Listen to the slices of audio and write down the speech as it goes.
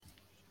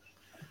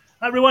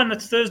Hi everyone,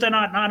 it's Thursday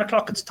night, 9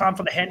 o'clock. It's time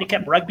for the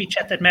Handicap Rugby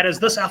Chat That Matters.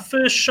 This is our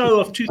first show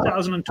of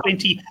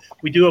 2020.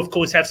 We do, of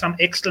course, have some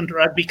excellent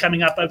rugby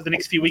coming up over the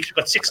next few weeks. We've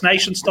got Six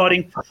Nations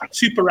starting,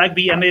 Super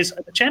Rugby, and there's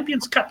the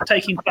Champions Cup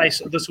taking place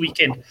this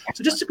weekend.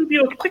 So just to give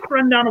you a quick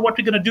rundown of what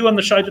we're going to do on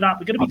the show tonight,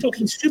 we're going to be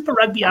talking Super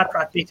Rugby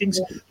outright bettings.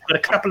 We've got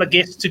a couple of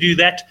guests to do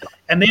that.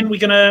 And then we're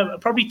going to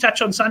probably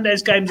touch on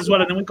Sunday's games as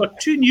well. And then we've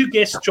got two new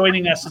guests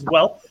joining us as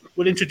well.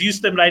 We'll introduce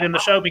them later in the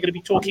show. We're going to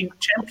be talking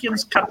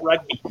Champions Cup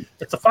Rugby.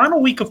 It's the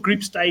final week of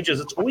group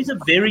stages. It's always a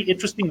very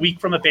interesting week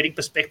from a betting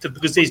perspective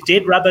because there's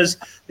dead rubbers,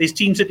 there's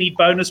teams that need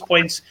bonus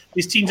points,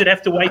 there's teams that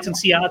have to wait and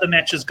see how the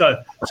matches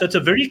go. So it's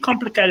a very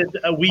complicated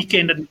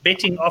weekend, and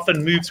betting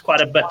often moves quite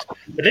a bit.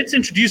 But let's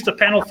introduce the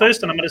panel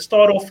first, and I'm going to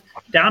start off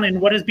down in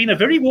what has been a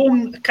very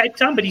warm Cape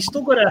Town, but he's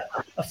still got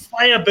a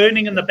fire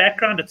burning in the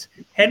background. It's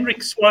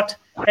Henrik Swart.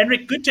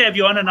 Henrik, good to have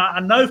you on, and I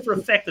know for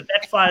a fact that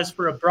fire is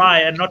for a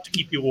braai and not to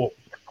keep you warm.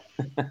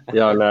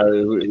 Yeah,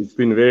 no, it's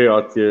been very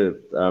hot here,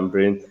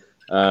 Brent.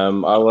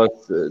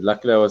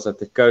 Luckily I was at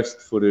the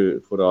coast for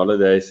the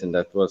holidays, and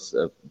that was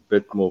a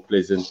bit more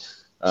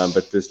pleasant.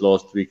 But this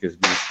last week has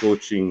been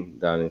scorching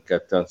down in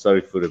Cape Town.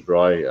 Sorry for the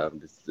braai.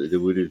 The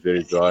wood is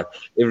very dry.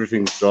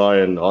 Everything's dry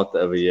and hot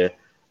over here.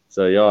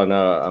 So yeah,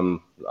 no,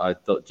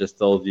 just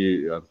told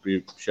you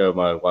pre-show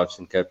my wife's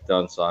in Cape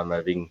Town, so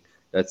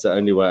that's the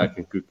only way I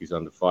can cook is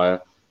on the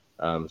fire.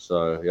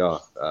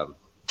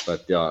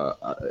 But yeah,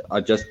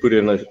 I just put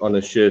it on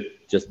a shirt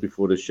just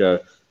befter the show.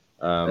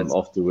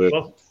 After work,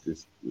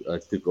 I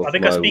took off. I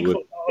think I speak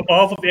on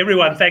behalf of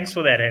everyone. Thanks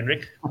for that,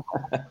 Henrik.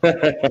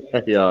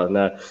 Yeah,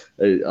 no,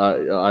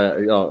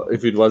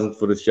 if it wasn't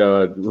for the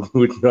show, I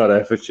would not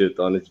have a shirt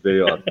on. It's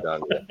very hot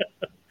down here.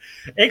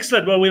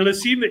 Excellent. Well, we'll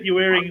assume that you're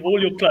wearing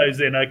all your clothes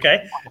then,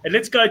 okay? And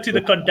let's go to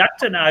the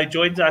conductor now who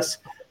joins us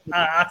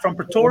from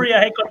Pretoria.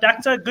 Hey,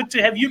 conductor, good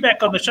to have you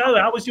back on the show.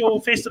 How was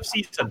your festive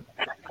season?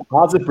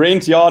 How's it,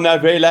 Brent? Yeah, no,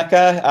 very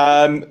lekker.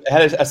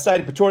 I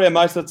stayed in Pretoria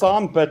most of the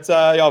time, but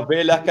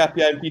very lekker up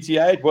here in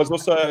PTA. It was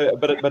also a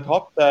bit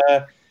hot,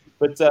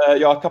 but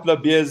a couple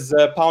of beers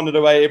pounded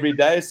away every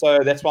day, so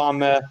that's why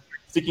I'm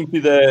sticking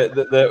to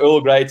the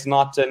Earl Grey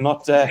tonight and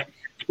not 10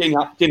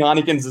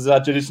 Heinekens as I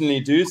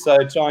traditionally do. So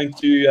trying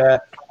to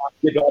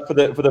get out for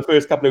the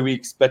first couple of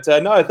weeks. But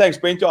no, thanks,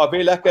 Brent. Yeah,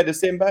 very lekker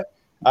December.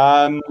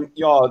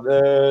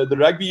 The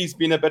rugby's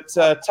been a bit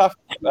tough.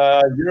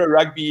 Euro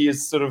rugby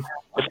is sort of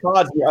the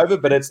cards are over,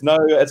 but it's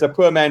a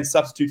poor man's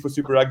substitute for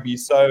Super Rugby.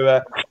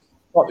 So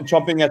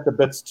chomping at the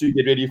bits to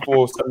get ready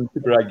for some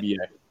Super Rugby.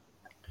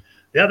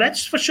 Yeah,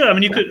 that's for sure. I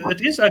mean,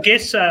 it is. I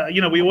guess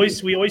we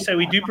always say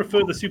we do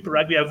prefer the Super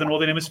Rugby over the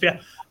Northern Hemisphere,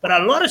 but a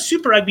lot of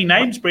Super Rugby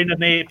names, Brendan,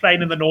 they're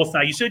playing in the North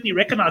now. You certainly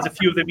recognise a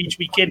few of them each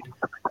weekend,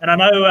 and I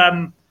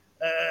know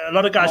a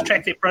lot of guys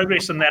track their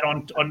progress on that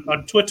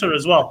on Twitter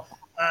as well.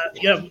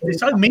 There's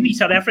so many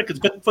South Africans,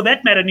 but for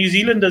that matter, New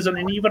Zealanders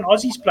and even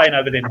Aussies playing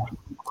over there.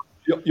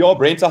 Yeah,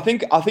 Brent. I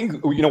think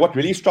what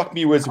really struck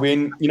me was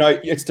when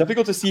it's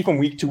difficult to see from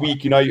week to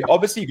week. You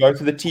obviously go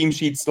through the team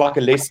sheets like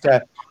a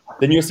Leicester,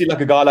 then you'll see like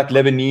a guy like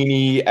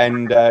Levanini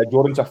and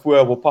Jordan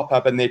Tafua will pop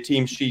up in their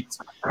team sheets,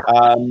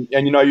 and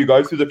you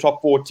go through the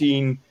top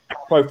 14,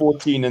 Pro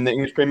 14 in the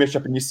English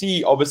Premiership, and you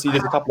see obviously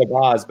there's a couple of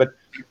guys, but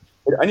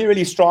it only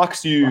really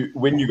strikes you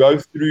when you go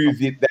through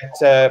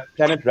that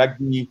Planet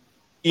Rugby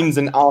ins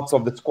and outs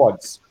of the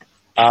squads.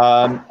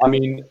 I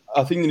think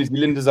the New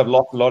Zealanders have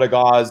lost a lot of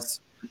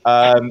guys.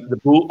 The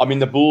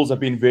Bulls have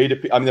been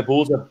the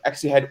Bulls have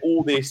actually had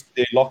all their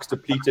locks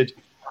depleted.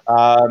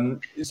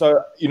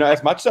 So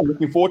as much as I'm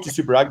looking forward to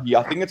Super Rugby,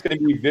 I think it's going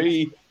to be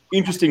very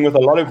interesting with a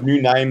lot of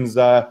new names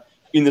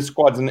in the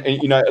squads, and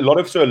a lot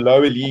of sort of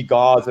lower league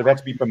guys that have had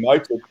to be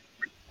promoted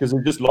because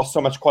they've just lost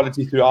so much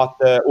quality through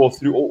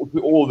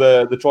all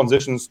the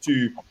transitions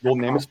to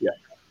Northern Hemisphere.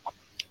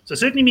 So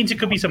certainly means it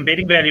could be some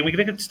betting value. We're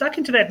going to get stuck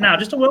into that now.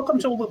 Just a welcome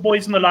to all the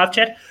boys in the live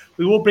chat.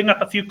 We will bring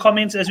up a few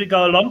comments as we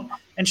go along.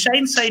 And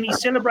Shane's saying he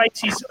celebrates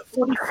his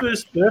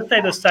 41st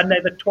birthday this Sunday,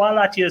 the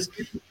twilight years.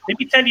 Let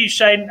me tell you,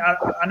 Shane,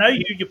 I know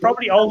you're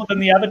probably older than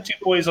the other two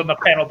boys on the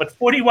panel, but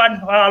 41,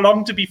 how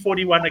long to be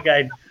 41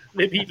 again?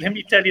 Let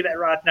me tell you that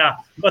right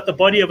now. Got the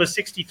body of a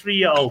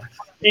 63-year-old.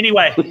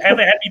 Anyway, have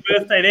a happy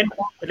birthday then.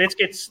 But let's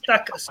get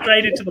stuck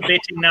straight into the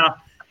betting now.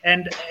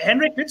 And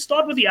Henrik, let's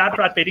start with the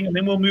outright betting, and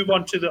then we'll move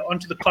on to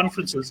the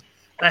conferences.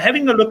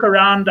 Having a look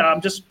around, I'm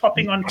just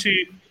popping onto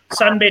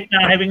Sunbet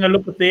now, having a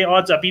look at their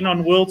odds. I've been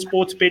on World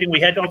Sports Betting. We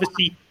had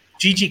obviously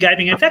GG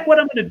Gaming. In fact, what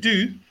I'm going to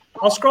do,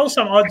 I'll scroll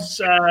some odds.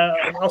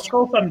 I'll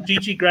scroll some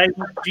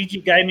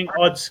GG Gaming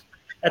odds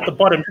at the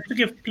bottom just to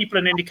give people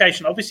an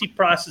indication. Obviously,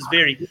 prices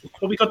vary,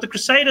 but we've got the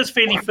Crusaders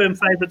fairly firm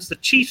favourites, the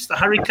Chiefs, the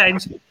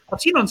Hurricanes.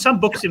 I've seen on some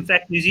books, in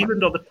fact, New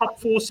Zealand are the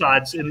top four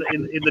sides in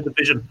the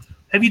division.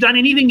 Have you done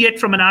anything yet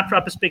from an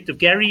outright perspective?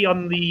 Gary,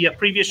 on the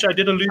previous show,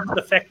 did allude to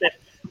the fact that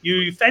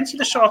you fancy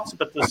the Sharks a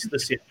bit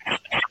this year.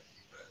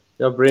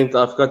 Yeah, Brent,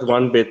 I've got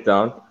one bet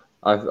down.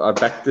 I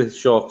backed the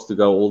Sharks to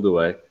go all the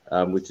way,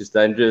 which is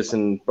dangerous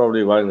and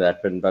probably won't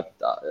happen, but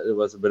it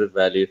was a bit of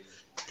value.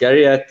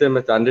 Gary had them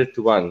at 100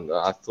 to 1.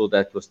 I thought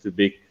that was too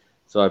big.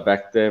 So I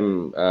backed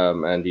them,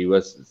 and he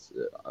was,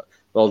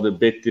 the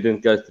bet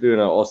didn't go through,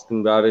 and I asked him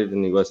about it,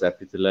 and he was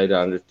happy to lay the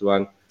 100 to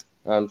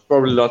 1.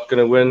 Probably not going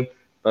to win,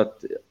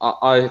 but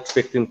I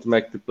expect him to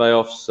make the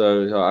playoffs,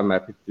 so I'm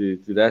happy to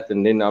do that.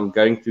 And then I'm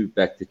going to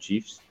back the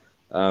Chiefs.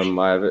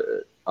 I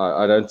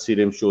don't see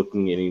them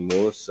shortening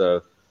anymore,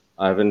 so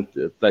I haven't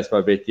placed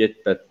my bet yet,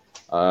 but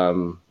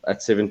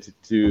at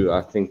 72,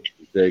 I think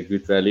they're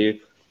good value.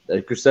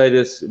 The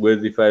Crusaders were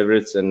the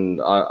favourites,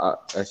 and I,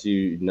 as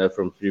you know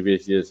from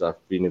previous years,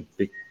 I've been a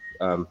big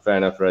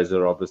fan of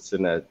Razor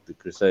Robertson at the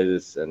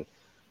Crusaders, and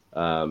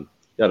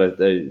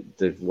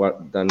they've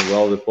done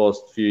well the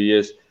past few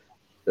years,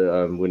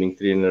 winning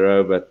 3 in a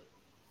row. But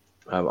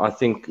I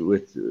think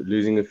with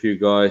losing a few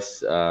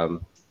guys,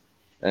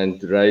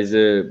 and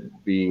Razor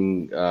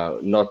being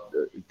not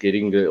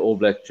getting the All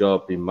Black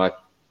job, he might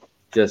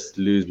just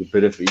lose a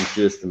bit of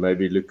interest and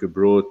maybe look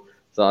abroad.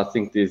 So I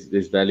think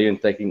there's value in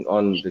taking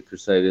on the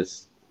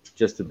Crusaders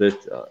just a bit.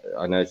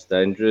 I know it's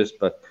dangerous,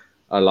 but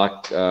I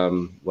like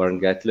Warren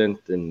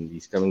Gatland, and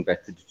he's coming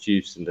back to the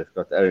Chiefs, and they've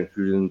got Aaron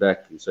Cruden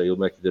back, so he'll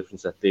make a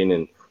difference at 10.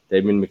 And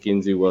Damien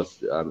McKenzie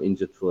was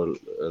injured for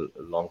a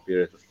long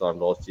period of time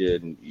last year,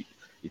 and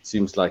it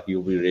seems like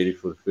he'll be ready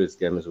for the first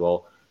game as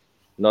well.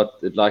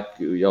 Not like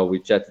we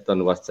chatted on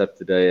WhatsApp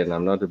today, and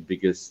I'm not the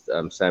biggest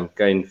Sam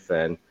Cane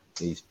fan.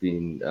 He's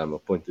been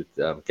appointed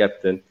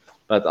captain,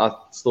 but I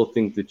still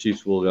think the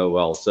Chiefs will go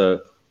well.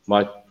 So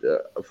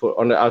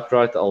on the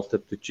outright, I'll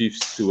tip the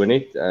Chiefs to win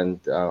it, and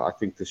I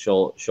think the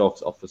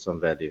Sharks offer some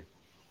value.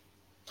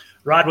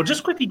 Right. Well,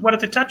 just quickly wanted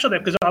to touch on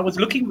that because I was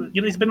looking.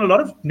 There's been a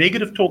lot of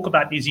negative talk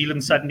about New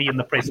Zealand suddenly in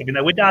the press. I mean,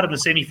 they went out in the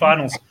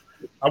semi-finals.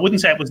 I wouldn't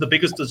say it was the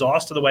biggest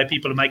disaster the way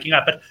people are making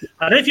up, but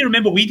I don't know if you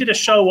remember, we did a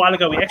show a while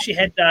ago. We actually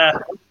had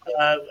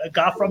a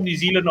guy from New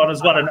Zealand on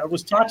as well, and it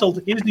was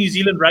titled "Is New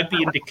Zealand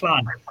Rugby in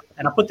Decline?"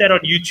 And I put that on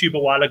YouTube a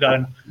while ago.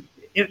 And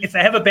if they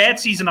have a bad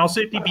season, I'll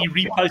certainly be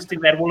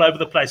reposting that all over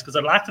the place because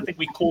I'd like to think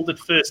we called it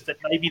first that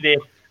maybe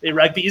their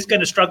rugby is going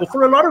to struggle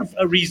for a lot of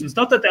reasons.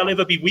 Not that they'll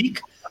ever be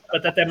weak,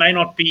 but that they may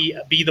not be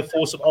the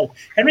force of old.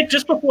 Henrik,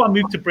 just before I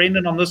move to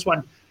Brendan on this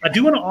one, I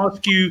do want to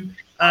ask you,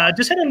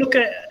 just had a look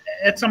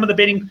at some of the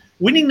betting.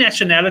 Winning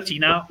nationality.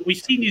 Now, we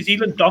see New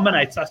Zealand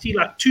dominates. I see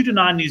like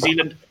 2-9 New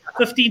Zealand,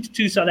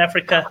 15-2 South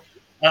Africa,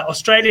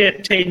 Australia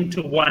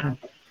 10-1.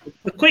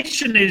 The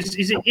question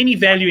is there any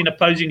value in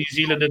opposing New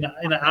Zealand in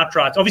an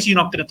outright? Obviously,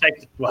 you're not going to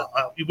take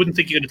you wouldn't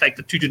think you're going to take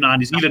the 2-9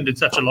 New Zealand in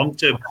such a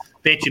long-term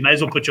bet. You may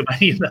as well put your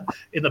money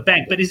in the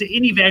bank. But is there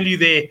any value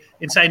there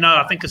in saying, no,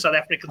 I think a South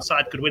African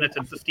side could win it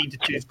and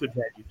 15-2 is good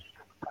value?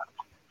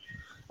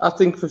 I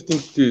think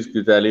 15-2 is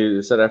good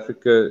value. South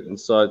Africa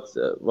inside,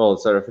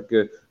 South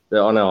Africa,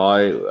 they're on a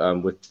high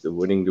with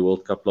winning the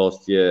World Cup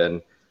last year,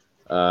 and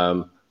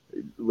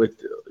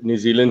with New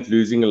Zealand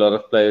losing a lot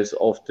of players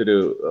after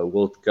the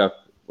World Cup.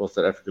 Well,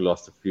 South Africa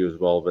lost a few as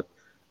well, but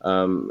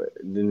the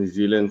New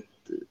Zealand,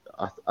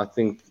 I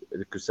think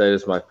the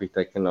Crusaders might be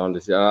taken on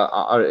this year.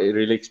 I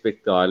really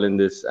expect the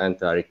Highlanders and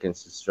the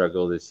Hurricanes to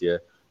struggle this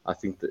year. I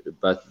think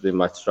but they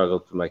might struggle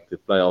to make the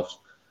playoffs.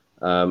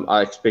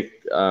 I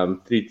expect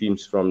 3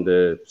 teams from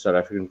the South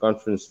African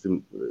Conference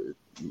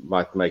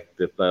might make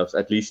the playoffs,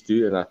 at least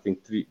 2, and I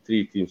think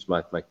three teams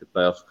might make the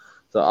playoffs.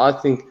 So I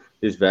think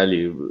there's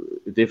value,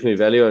 definitely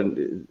value,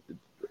 and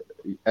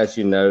as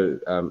you know,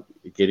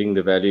 getting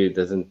the value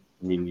doesn't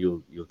mean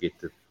you'll get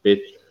the bet,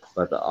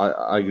 but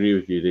I agree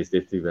with you. There's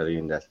definitely value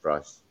in that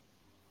price.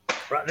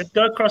 Right, let's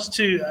go across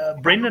to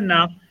Brendan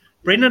now.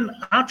 Brendan,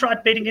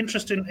 outright betting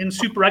interest in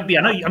Super Rugby.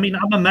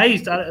 I'm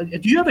amazed.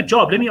 Do you have a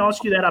job? Let me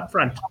ask you that up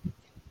front.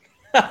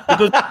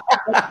 Because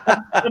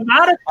the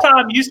amount of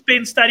time you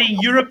spend studying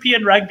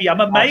European rugby,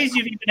 I'm amazed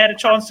you've even had a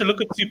chance to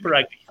look at Super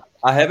Rugby.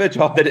 I have a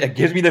job that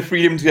gives me the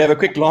freedom to have a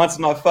quick glance at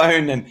my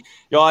phone, and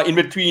in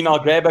between I'll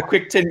grab a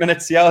quick 10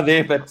 minutes here or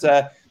there. But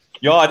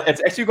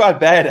it's actually quite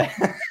bad.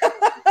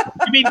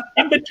 You mean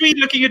in between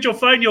looking at your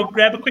phone, you'll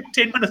grab a quick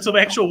 10 minutes of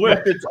actual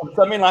work?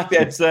 Something like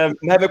that.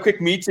 Have a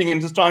quick meeting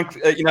and just try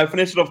and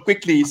finish it off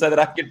quickly so that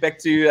I can get back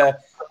to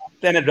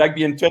Planet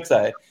Rugby and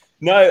Twitter.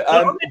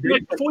 No.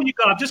 Before you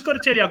go, I've just got to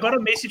tell you, I got a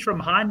message from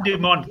Hein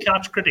Dumont,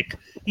 couch critic.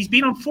 He's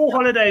been on 4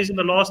 holidays in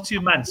the last 2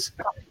 months,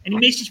 and he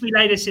messaged me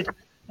later, said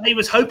he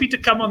was hoping to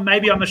come on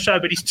maybe on the show,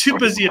 but he's too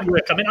busy at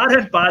work. I mean, I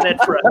don't buy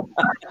that for a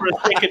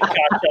second,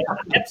 couch.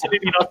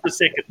 Absolutely not for a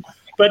second.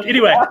 But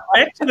anyway,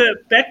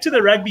 back to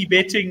the rugby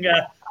betting.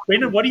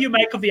 Brendan, what do you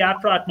make of the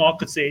outright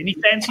markets there? Any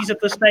fancies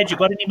at this stage? You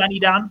got any money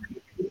down?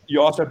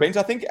 Yeah, so Brent,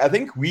 I think I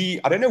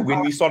don't know when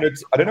we started.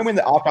 I don't know when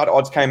the outright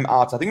odds came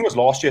out. I think it was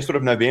last year, sort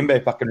of November,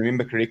 if I can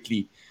remember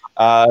correctly.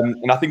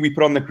 And I think we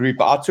put on the group.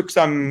 I took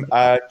some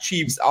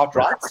Chiefs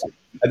outright,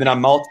 and then I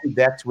multiplied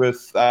that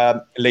with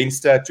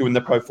Leinster to win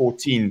the Pro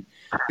 14.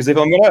 Because if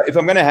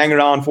I'm gonna hang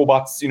around for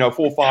about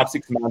 4, 5,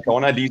 6 months, I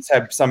want to at least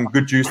have some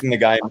good juice in the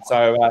game.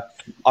 So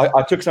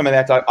I took some of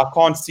that. I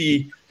can't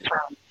see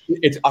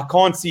it. I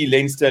can't see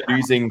Leinster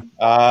losing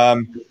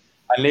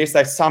unless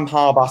they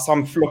somehow, by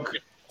some fluke,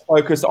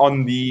 focus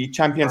on the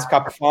Champions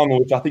Cup final,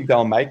 which I think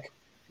they'll make.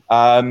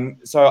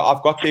 So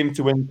I've got them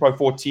to win Pro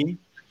 14.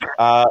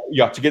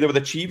 together with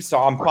the Chiefs. So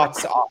I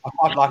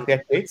quite like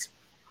that bet.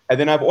 And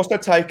then I've also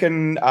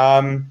taken,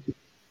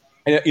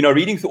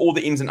 reading through all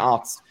the ins and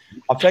outs,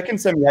 I've taken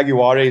some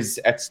Jaguares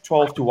at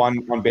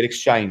 12-1 on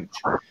BetExchange.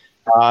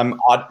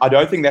 I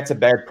don't think that's a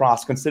bad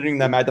price considering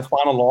they made the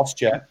final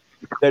last year.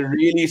 They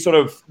really sort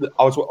of,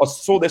 I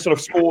saw their sort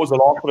of scores the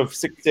last sort of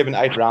 6, 7,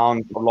 8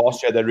 rounds of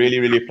last year. They really,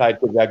 really played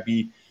good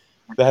rugby.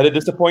 They had a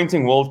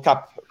disappointing World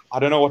Cup. I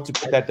don't know what to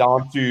put that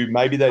down to.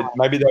 Maybe they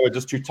were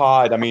just too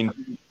tired. I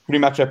mean, pretty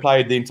much they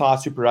played the entire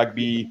Super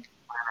Rugby.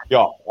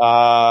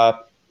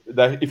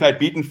 If they'd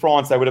beaten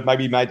France, they would have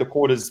maybe made the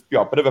quarters.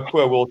 A bit of a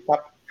poor World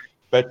Cup.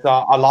 But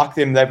I like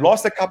them. They've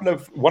lost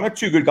one or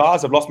two good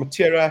guys. They've lost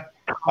Matera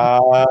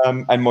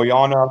and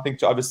Moyana, I think,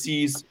 to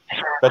overseas.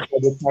 But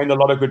they've trained a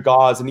lot of good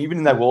guys. And even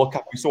in that World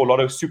Cup, we saw a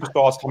lot of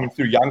superstars coming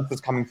through,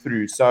 youngsters coming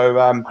through.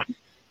 So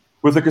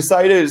with the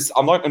Crusaders,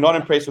 I'm not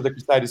impressed with the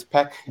Crusaders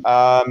pack.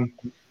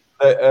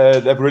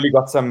 They've really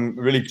got some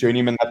really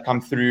journeymen that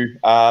come through.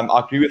 I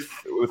agree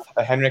with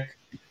Henrik.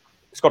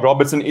 Scott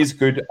Robertson is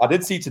good. I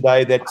did see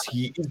today that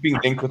he is being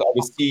linked with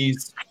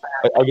overseas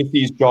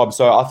jobs.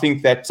 So I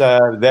think that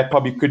that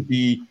probably could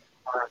be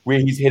where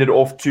he's headed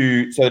off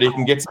to, so that he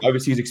can get some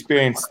overseas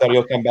experience that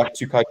he'll come back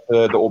to coach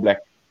the All Black.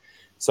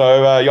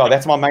 So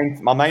that's my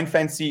main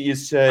fancy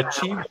is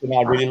Chiefs, and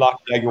I really like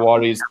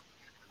Jaguares.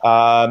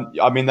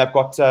 They've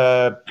got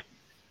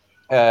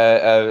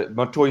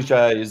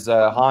Montoya is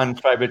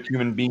Hein's favorite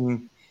human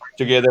being,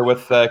 together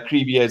with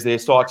Creevy as their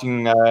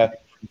starting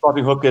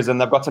hookers, and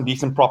they've got some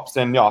decent props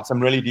and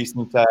some really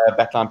decent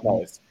backline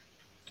players.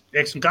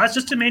 Excellent. Guys,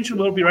 just to mention,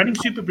 we'll be running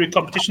Super Brew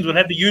competitions. We'll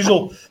have the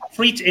usual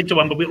free to enter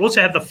one, but we also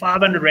have the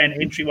 500 Rand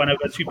entry one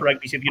over at Super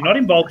Rugby. So if you're not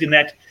involved in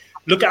that,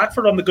 look out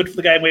for it on the Good for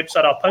the Game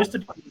website. I'll post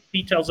the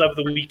details over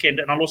the weekend,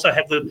 and I'll also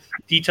have the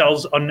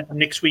details on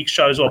next week's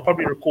show as well. I'll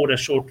probably record a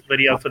short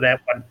video for that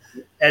one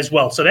as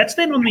well. So that's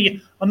then on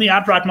the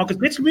outright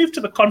markets. Let's move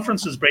to the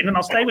conferences, Brendan.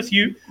 I'll stay with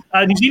you.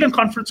 New Zealand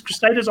Conference,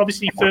 Crusaders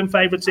obviously firm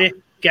favourites there.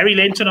 Gary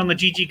Lenton on the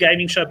GG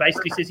Gaming Show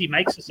basically says he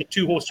makes this a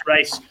 2-horse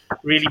race,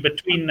 really,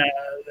 between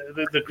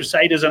the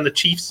Crusaders and the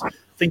Chiefs. I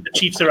think the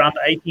Chiefs are around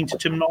the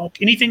 18-10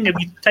 mark. Anything, have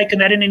you taken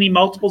that in any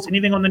multiples?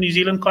 Anything on the New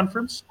Zealand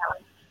Conference?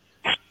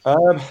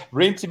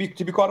 Brent, to be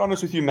quite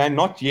honest with you, man,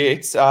 not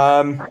yet.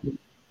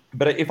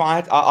 But if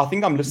I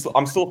think I'm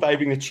still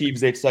favouring the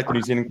Chiefs there to take the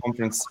New Zealand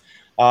Conference.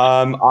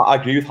 I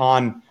agree with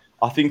Hein.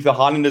 I think the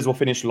Highlanders will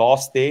finish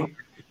last there.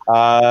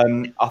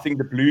 I think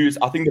the Blues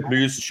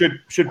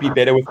should be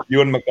better with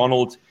Ewan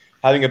McDonald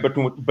having a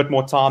bit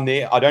more time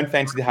there. I don't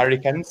fancy the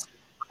Hurricanes.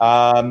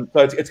 So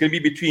it's going to be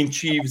between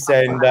Chiefs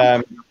and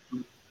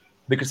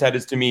the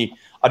Crusaders to me.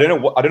 I don't know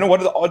what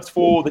are the odds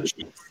for the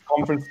Chiefs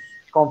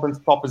conference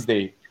toppers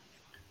there.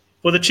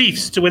 For the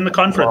Chiefs to win the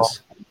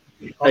conference.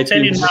 I'll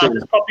tell you now,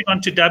 just popping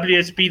onto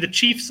WSB, the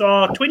Chiefs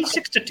are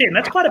 26-10.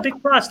 That's quite a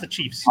big price, the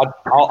Chiefs.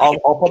 I'll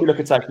probably look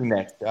at taking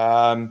that.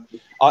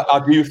 I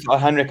agree with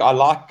Henrik. I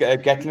like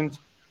Gatland.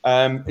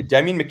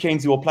 Damien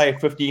McKenzie will play at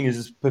 15 is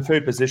his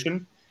preferred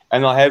position.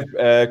 And I'll have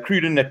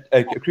Cruden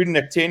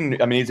at 10.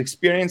 I mean, he's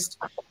experienced.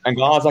 And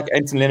guys like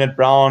Anton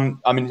Leonard-Brown,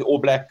 I mean, All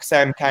Black,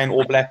 Sam Kane,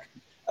 All Black.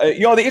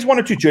 There is one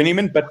or two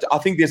journeymen, but I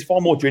think there's far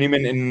more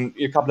journeymen in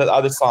a couple of the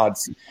other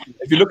sides.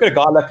 If you look at a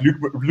guy like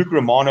Luke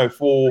Romano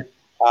for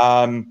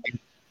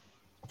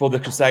the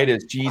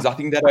Crusaders, geez, I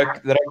think that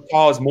Oak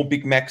is more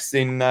Big Macs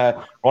than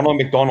Ronald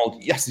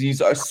McDonald. Yes,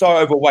 he's so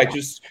overweight.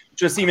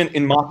 Just see him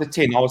in Marta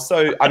 10. I was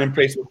so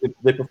unimpressed with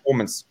their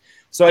performance.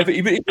 So if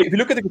you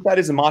look at the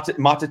Crusaders in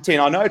Marta 10,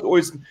 I know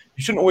you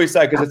shouldn't always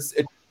say because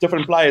it's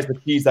different players,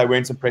 but geez, they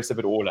weren't impressive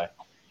at all.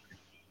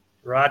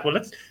 Right.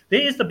 Well, there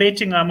is the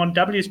betting. I'm on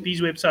WSB's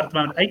website at the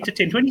moment.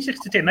 8-10,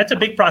 26-10. That's a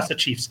big price for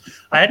Chiefs.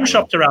 I hadn't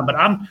shopped around, but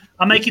I'm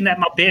making that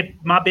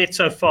my bet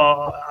so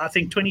far. I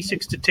think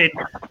 26-10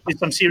 is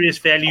some serious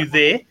value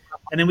there.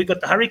 And then we've got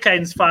the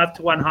Hurricanes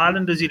 5-1,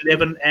 Highlanders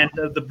 11, and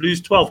the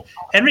Blues 12.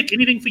 Henrik,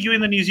 anything for you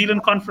in the New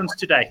Zealand Conference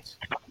today?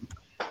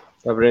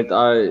 Brent,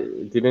 I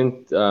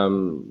didn't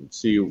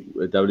see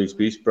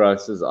WSB's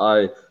prices.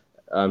 I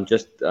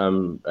just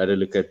had a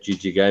look at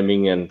GG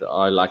Gaming, and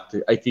I liked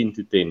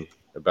 18-10.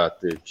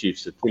 About the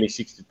Chiefs. So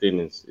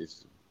 26-10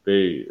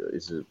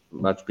 is a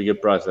much bigger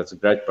price. That's a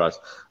great price.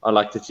 I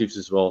like the Chiefs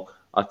as well.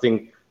 I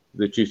think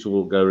the Chiefs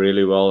will go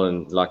really well,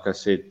 and like I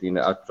said,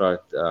 outright,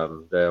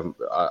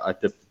 I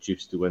tipped the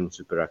Chiefs to win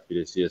Super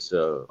Rugby this year.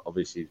 So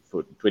obviously,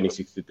 for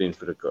 26-10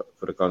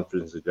 for the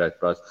conference is a great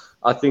price.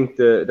 I think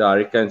the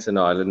Hurricanes and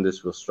the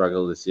Islanders will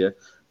struggle this year.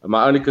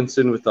 My only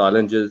concern with the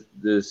Islanders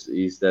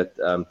is that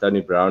Tony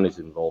Brown is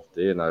involved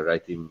there, and I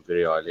rate him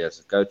very highly as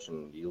a coach,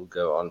 and he'll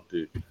go on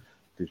to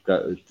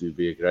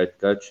be a great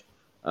coach.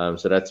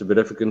 So that's a bit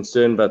of a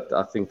concern, but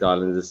I think the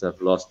Islanders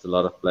have lost a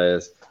lot of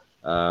players.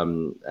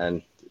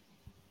 And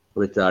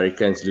with the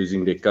Hurricanes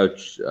losing their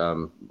coach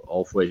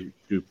halfway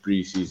through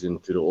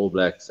preseason to the All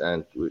Blacks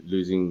and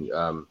losing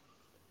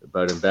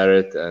Bowden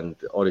Barrett and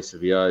Oli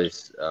Sevilla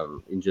is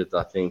injured,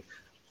 I think.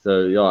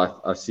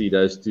 So, I see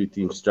those two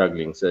teams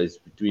struggling. So it's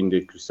between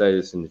the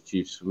Crusaders and the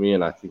Chiefs for me,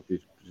 and I think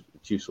the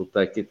Chiefs will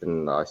take it,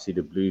 and I see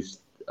the Blues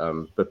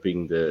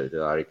pipping the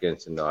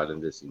Hurricanes and the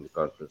Islanders in the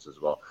conference as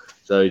well.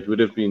 So it would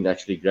have been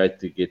actually great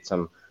to get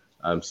some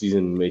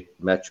season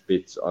match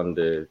bets on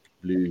the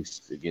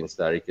Blues against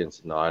the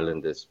Hurricanes and the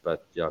Islanders,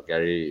 but yeah,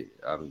 Gary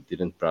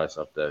didn't price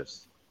up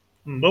those.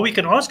 Well, we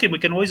can ask him. We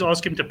can always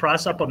ask him to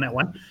price up on that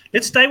one.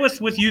 Let's stay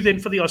with you then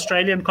for the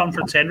Australian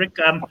conference, Henrik.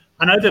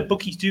 I know the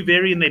bookies do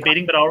vary in their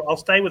betting, but I'll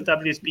stay with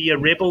WSB.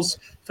 Rebels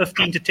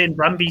 15-10,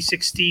 Brumbies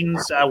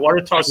 16s,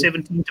 Waratah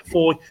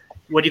 17-4.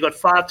 What you got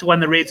 5-1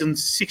 the Reds and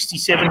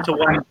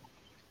 67-1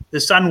 the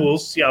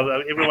Sunwolves.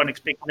 Yeah, everyone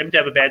expecting them to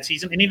have a bad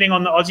season. Anything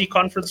on the Aussie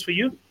conference for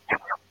you?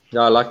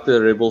 Yeah, I like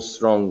the Rebels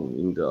strong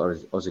in the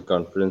Aussie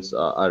conference.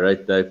 I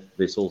rate Dave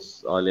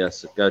Wessels highly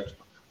as a coach.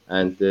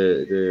 And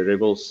the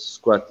Rebels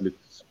squad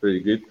looks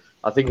pretty good.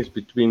 I think it's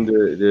between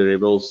the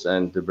Rebels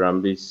and the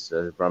Brumbies.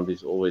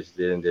 Brumbies always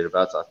there and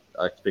thereabouts.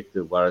 I expect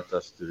the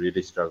Waratahs to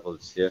really struggle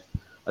this year.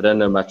 I don't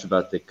know much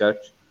about their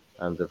coach.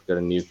 They've got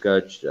a new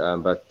coach,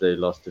 but they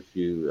lost a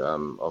few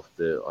of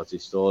the Aussie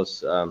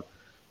stars.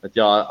 But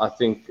yeah, I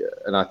think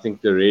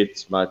the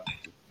Reds might.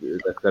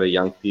 They've got a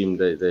young team.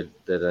 They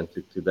don't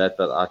look too bad,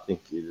 but I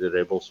think the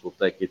Rebels will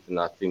take it. And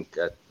I think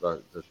at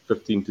the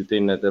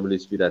 15-10 at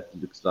WSB, that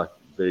looks like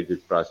very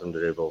good price on the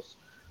Rebels.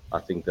 I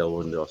think they'll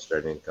win the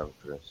Australian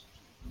conference.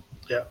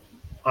 Yeah,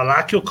 I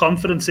like your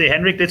confidence there,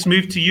 Henrik. Let's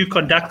move to you,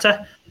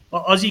 conductor.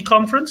 Aussie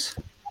conference.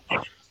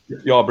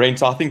 Yeah, Brent.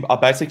 So I think I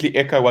basically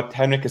echo what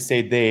Henrik has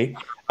said there.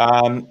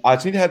 I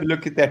just need to have a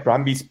look at that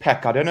Brumbies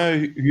pack. I don't know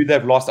who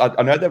they've lost.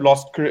 I know they've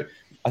lost.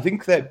 I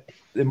think that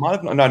they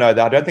might have. No. I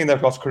don't think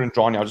they've lost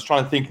Kurandrani. I'm just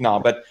trying to think now,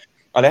 but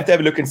I'll have to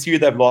have a look and see who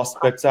they've lost.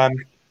 But I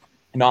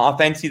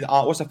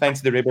also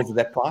fancy the Rebels at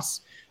that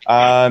price.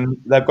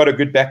 They've got a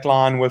good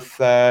backline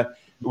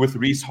with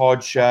Reece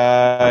Hodge,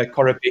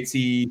 Cora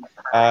Betty,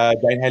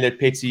 Dane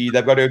Haylett-Petty.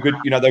 They've got a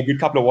good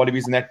couple of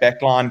Wallabies in that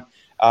backline.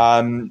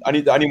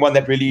 The only one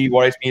that really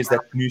worries me is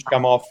that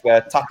Nushkamov,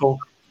 Tuttle,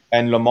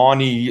 and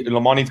Lomani.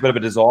 Lomani's a bit of a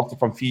disaster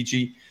from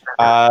Fiji,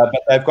 but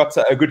they've got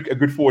a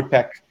good forward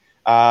pack.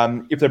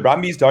 If the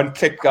Brumbies don't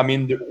click,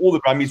 all the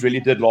Brumbies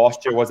really did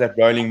last year was that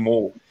rolling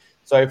maul.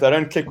 So if they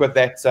don't click with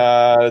that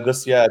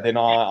this year, then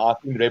I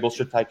think the Rebels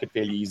should take it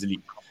fairly easily.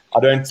 I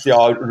don't see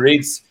our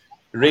Reds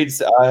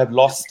have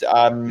lost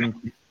their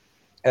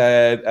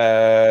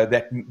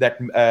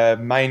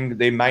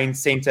main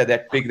center,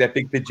 that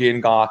big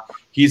Fijian guy.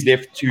 He's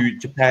left to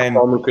Japan.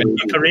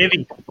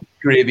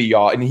 Karevi,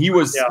 yeah, and he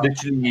was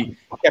literally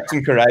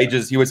Captain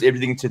Courageous. He was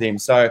everything to them.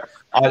 So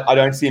I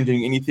don't see him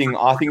doing anything.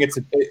 I think it's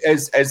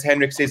as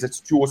Henrik says, it's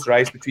a two-horse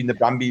race between the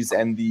Brumbies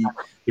and the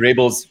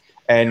Rebels,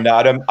 and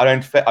I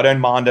don't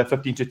mind a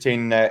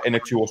 15-10 in a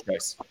two-horse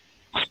race.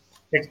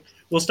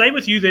 We'll stay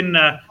with you then,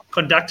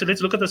 conductor.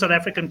 Let's look at the South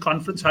African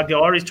conference.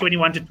 Hagiar is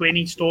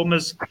 21-20.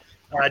 Stormers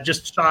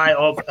just shy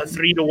of a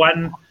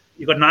 3-1.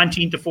 You've got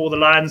 19-4 the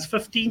Lions,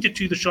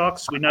 15-2 the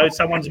Sharks. We know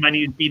someone's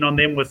money has been on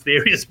them with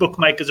various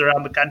bookmakers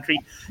around the country.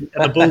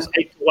 And the Bulls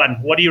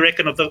 8-1. What do you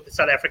reckon of the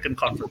South African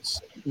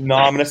conference? No,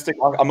 I'm going to stick.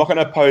 I'm not going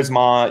to oppose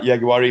my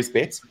Jaguares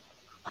bet.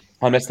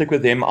 I'm going to stick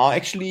with them. I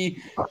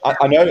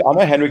know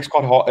Henrik's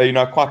quite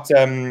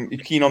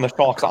keen on the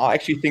Sharks. I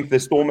actually think the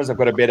Stormers have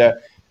got a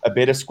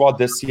better squad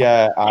this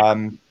year.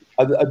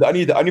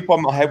 The only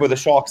problem I have with the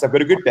Sharks, I've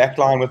got a good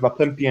backline with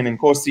Mapimpian and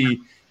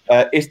Corsi,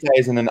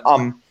 Estes and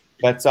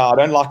but I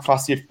don't like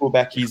Fassi at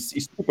fullback. He's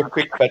super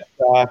quick, but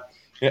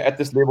at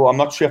this level, I'm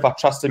not sure if I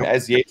trust him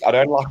as yet. I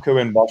don't like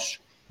Cohen Bosch.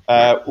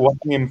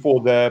 Watching him for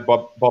the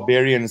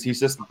Barbarians, he's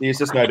just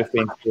no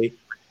defense there.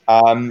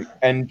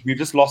 And we've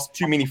just lost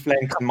too many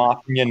flanks, in my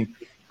opinion,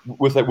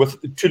 with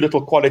too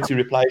little quality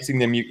replacing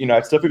them.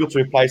 It's difficult to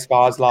replace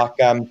guys like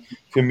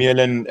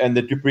Vermeulen and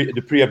the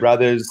Dupree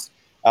brothers.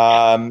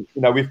 I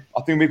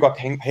think we've got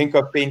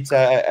Henko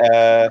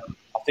Penta.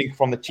 I think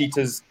from the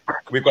Cheetahs,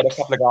 we've got a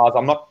couple of guys.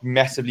 I'm not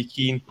massively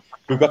keen.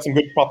 We've got some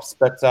good props,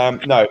 but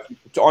no.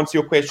 To answer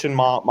your question,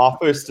 my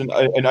first and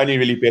only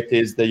really bet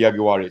is the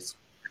Jaguares.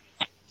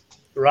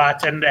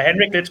 Right, and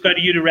Henrik, let's go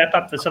to you to wrap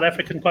up the South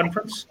African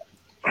conference.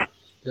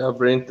 Yeah,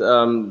 Brent,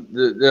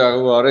 the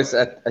Jaguares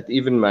at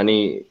even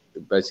money,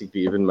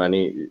 basically even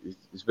money,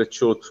 it's a bit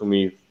short for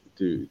me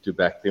to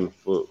back them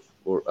for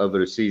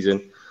over a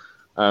season.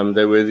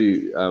 They were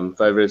the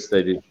favourites.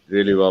 They did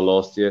really well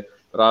last year.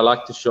 But I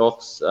like the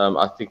Sharks.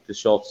 I think the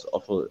Sharks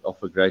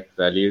offer great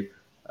value.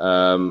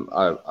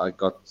 I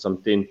got some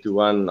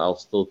 10-1. I'll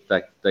still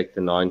take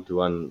the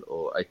 9-1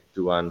 or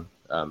 8-1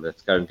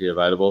 that's currently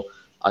available.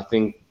 I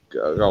think,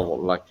 I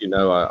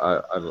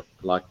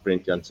like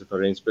Brent Jansen for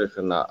Rensburg,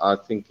 and I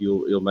think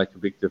you'll make a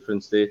big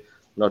difference there.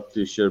 Not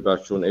too sure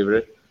about Sean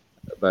Everett,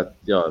 but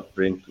yeah,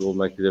 Brent will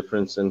make a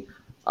difference. And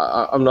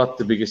I'm not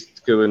the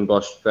biggest Cohen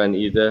Bosch fan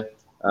either,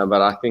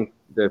 but I think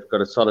they've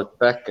got a solid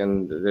pack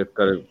and they've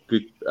got a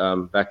good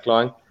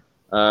backline.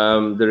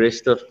 The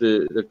rest of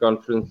the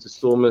conference, the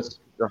Stormers,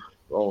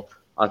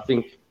 I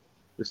think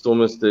the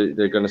Stormers,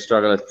 they're going to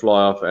struggle at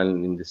fly-off,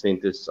 and in the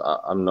centres,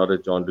 I'm not a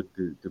Jean-Luc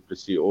du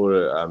Plessis or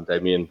a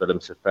Damian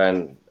Willemse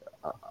fan.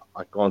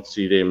 I can't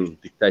see them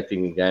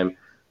dictating the game,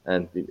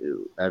 and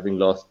having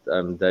lost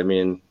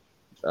Damian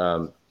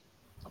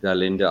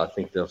Dalinde, I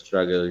think they'll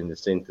struggle in the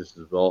centres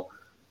as well.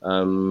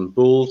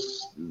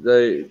 Bulls,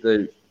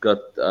 they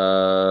got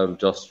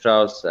Josh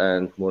Strauss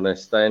and Morné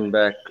Steyn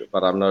back,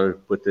 but I'm not a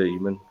Pieter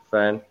Heeman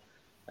fan.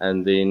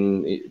 And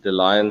then the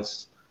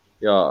Lions,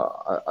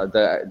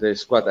 their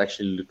squad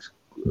actually looks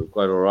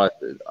quite all right.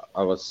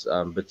 I was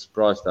a bit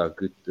surprised how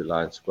good the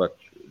Lions squad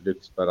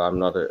looks, but I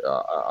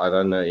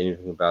don't know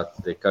anything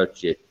about their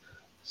coach yet.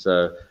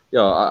 So,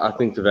 I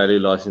think the value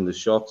lies in the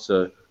Sharks,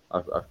 so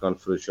I've gone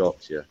for the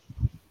Sharks here.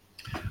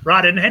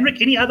 Right, and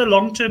Henrik, any other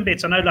long-term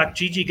bets? I know like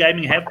GG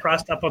Gaming have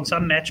priced up on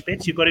some match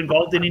bets. You got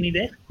involved in any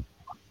there?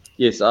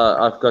 Yes,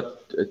 I've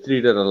got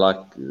 3 that I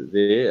like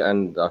there,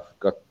 and I've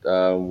got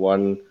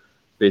 1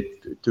 bet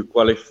to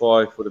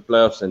qualify for the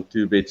playoffs and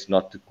 2 bets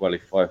not to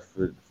qualify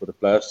for the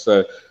playoffs.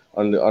 So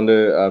on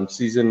the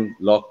season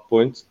lock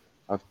points,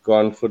 I've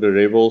gone for the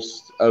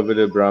Rebels over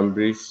the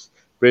Brumbies.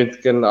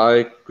 Brent, can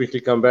I quickly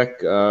come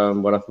back?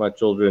 One of my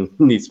children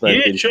needs my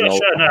attention.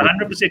 Sure. No,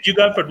 100%. You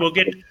go for it. We'll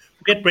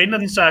get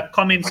Brendan's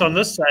comments on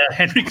this.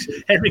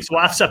 Henrik's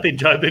wife's up in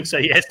Joburg, so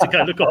he has to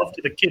go look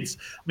after the kids.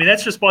 I mean,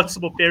 that's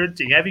responsible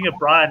parenting. Having a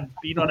Brian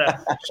being on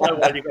a show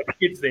while you've got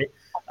kids there.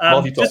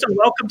 Just a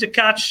welcome to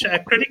Couch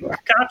Critic.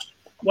 Couch,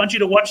 want you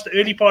to watch the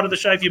early part of the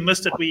show. If you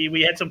missed it,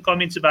 we had some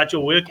comments about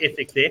your work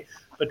ethic there,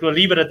 but we'll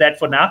leave it at that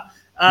for now.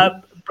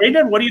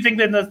 Brendan, what do you think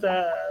then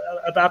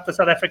about the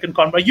South African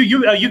convoy?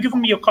 You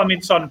given me your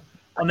comments on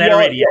that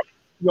already?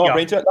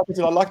 Brent, like I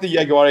said, I like the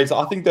Jaguares.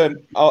 I think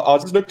I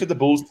just looked at the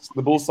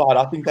Bulls side.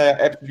 I think they are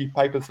absolutely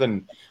paper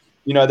thin.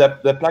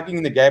 They're plugging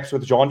in the gaps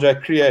with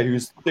Jean-Jacques Krier,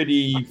 who's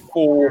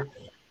 34,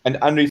 and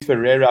Andries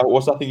Ferreira, who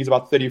also I think he's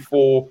about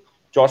 34.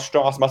 Josh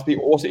Strauss must be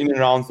also in and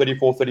around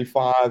 34,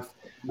 35.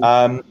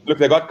 Look,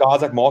 they got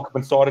guys like Mark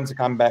and starting to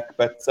come back,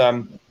 but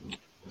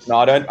no,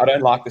 I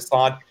don't like the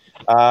side.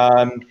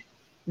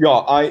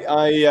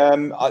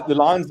 The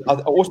Lions. I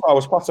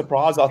was quite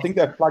surprised. I think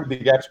they've plugged the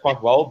gaps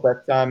quite well,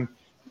 but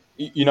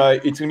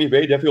it's going to be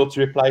very difficult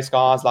to replace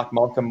guys like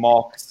Malcolm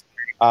Marx.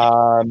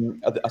 I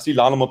see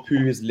Lionel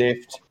Mapu has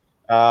left.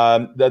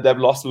 They've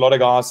lost a lot of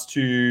guys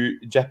to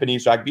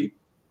Japanese rugby,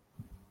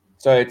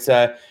 so it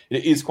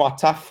is quite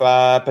tough.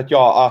 But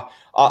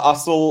I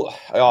still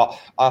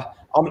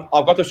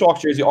I've got the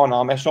Sharks jersey on.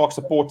 I'm a Sharks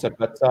supporter,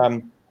 but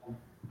I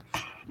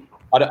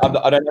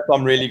don't know if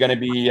I'm really going to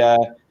be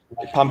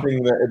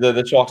pumping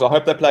the Sharks. I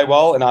hope they play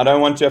well, and I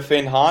don't want to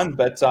offend Hein,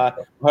 but I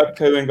hope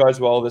Cohen goes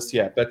well this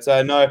year. But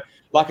no,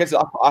 like I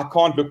said, I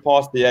can't look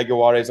past the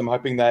Jaguares. I'm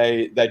hoping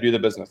they do the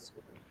business.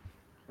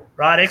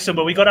 Right, excellent.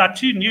 Well, we got our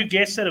 2 new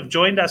guests that have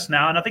joined us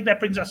now, and I think that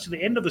brings us to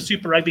the end of the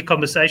Super Rugby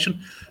conversation.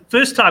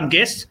 First-time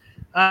guest.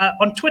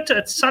 On Twitter,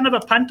 it's Son of a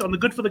Punt. On the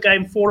Good for the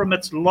Game forum,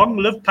 it's Long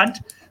Live Punt.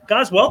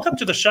 Guys, welcome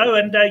to the show.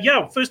 And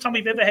first time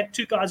we've ever had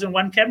 2 guys in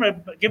one camera.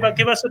 Give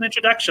us an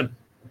introduction.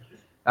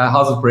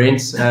 How's it,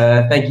 Brent?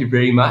 Thank you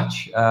very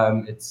much.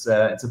 It's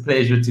a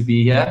pleasure to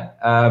be here.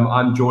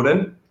 I'm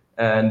Jordan,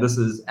 and this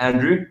is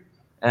Andrew,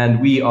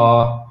 and we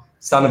are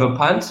Son of a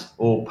Punt,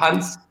 or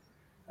Punts,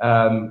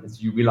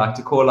 as we like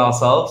to call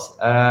ourselves.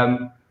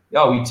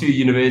 We're 2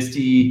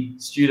 university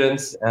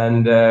students,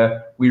 and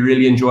we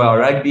really enjoy our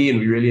rugby, and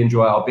we really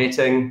enjoy our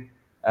betting.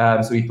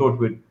 So we thought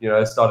we'd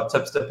start a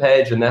tipster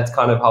page, and that's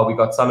kind of how we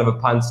got Son of a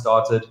Punt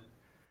started.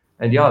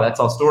 And that's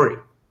our story.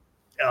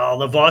 Oh,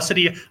 the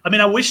varsity. I mean,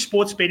 I wish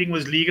sports betting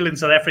was legal in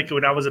South Africa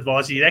when I was at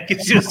varsity. That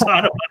gives you a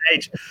sign of my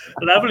age.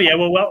 Lovely.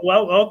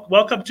 Well,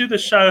 welcome to the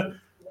show.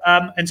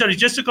 And sorry,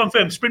 just to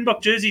confirm,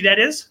 Springbok jersey, that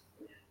is?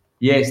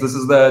 Yes, this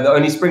is the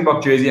only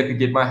Springbok jersey I could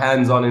get my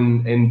hands on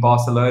in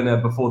Barcelona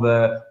before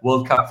the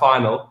World Cup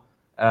final.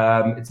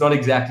 It's not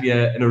exactly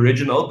an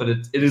original, but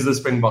it is a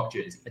Springbok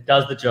jersey. It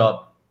does the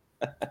job.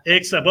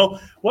 Excellent. Well,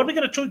 what we're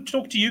going to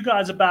talk to you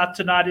guys about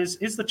tonight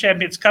is the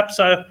Champions Cup.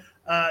 So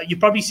you've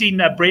probably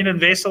seen Brendan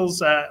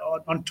Wessels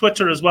on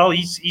Twitter as well.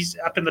 He's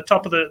up in the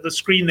top of the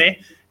screen there,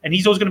 and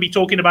he's always going to be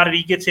talking about it.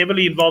 He gets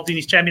heavily involved in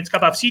his Champions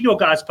Cup. I've seen your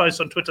guys post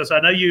on Twitter, so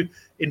I know you're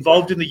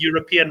involved in the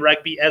European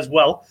rugby as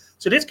well.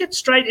 So let's get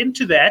straight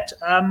into that.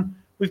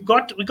 We've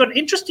got an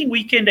interesting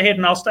weekend ahead,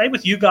 and I'll stay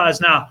with you guys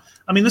now.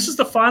 I mean, this is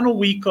the final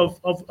week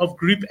of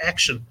group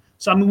action.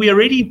 So, I mean, we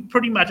already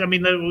pretty much,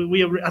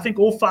 I think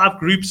all 5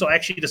 groups are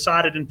actually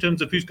decided in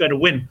terms of who's going to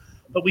win.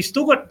 But we've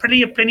still got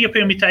plenty of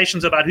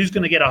permutations about who's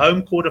going to get a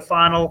home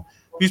quarterfinal,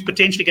 who's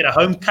potentially get a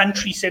home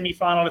country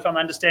semi-final, if I'm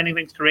understanding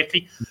things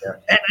correctly,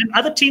 and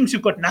other teams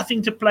who've got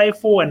nothing to play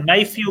for, and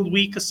Mayfield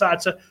week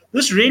aside. So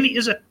this really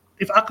is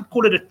if I could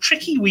call it a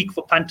tricky week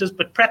for punters,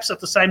 but perhaps at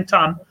the same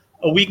time,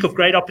 a week of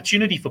great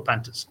opportunity for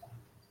punters.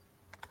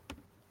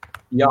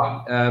 Yeah,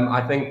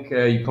 I think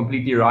you're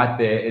completely right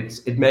there.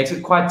 It makes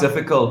it quite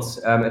difficult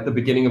at the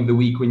beginning of the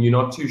week when you're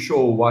not too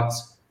sure what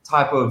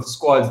type of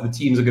squads the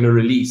teams are going to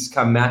release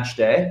come match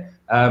day.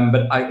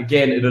 But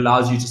again, it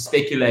allows you to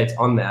speculate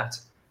on that.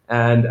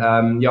 And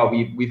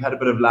we've had a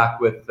bit of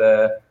luck with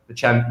the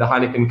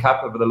Heineken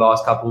Cup over the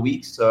last couple of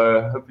weeks.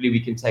 So hopefully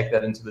we can take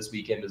that into this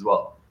weekend as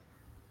well.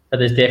 But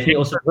there's definitely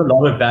also a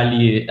lot of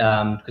value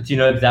because you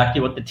know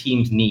exactly what the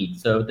teams need.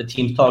 So the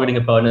team's targeting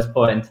a bonus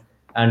point.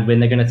 and when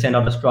they're going to send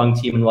out a strong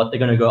team and what they're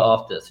going to go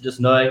after. So just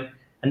knowing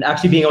and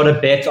actually being able to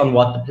bet on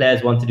what the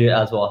players want to do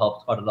as well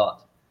helps quite a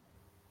lot.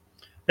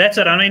 That's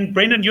it. I mean,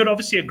 Brendan, you'd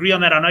obviously agree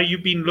on that. I know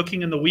you've been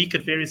looking in the week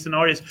at various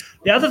scenarios.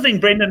 The other thing,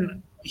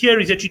 Brendan, here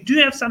is that you do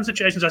have some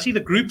situations. I see the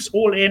groups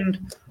all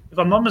end, if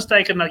I'm not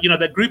mistaken,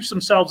 the groups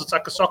themselves, it's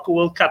like a soccer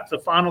World Cup. The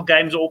final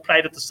games are all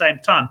played at the same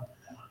time.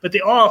 But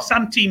there are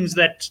some teams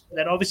that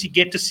obviously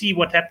get to see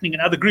what's happening in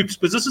other groups,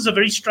 because this is a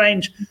very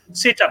strange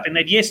setup in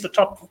that, yes, the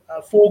top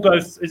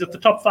the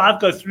top 5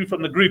 go through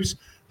from the groups,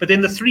 but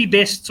then the 3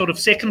 best sort of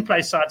second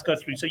place sides go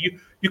through. So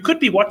you could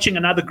be watching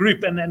another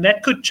group, and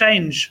that could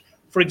change.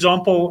 For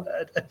example,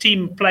 a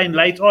team playing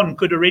late on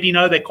could already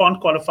know they can't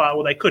qualify,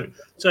 or they could.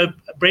 So,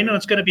 Brendan,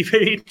 it's going to be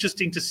very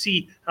interesting to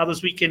see how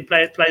this weekend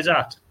plays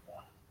out.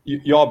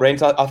 Yeah,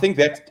 Brent, I think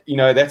that,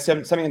 that's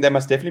something that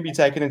must definitely be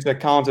taken into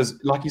account. As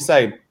like you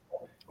say,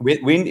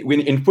 when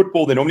in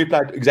football they normally play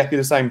at exactly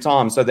the same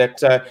time, so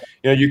that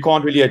you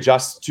can't really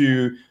adjust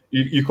to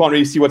you can't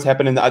really see what's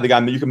happened in the other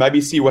game. You can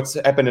maybe see what's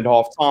happened at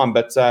half time,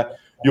 but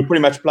you'll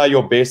pretty much play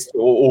your best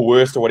or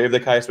worst or whatever the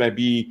case may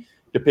be,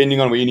 depending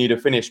on where you need to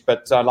finish.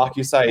 But like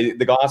you say,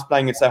 the guys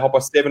playing at say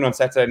 7:30 on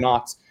Saturday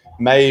night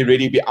may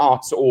really be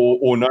out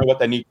or know what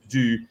they need to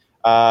do.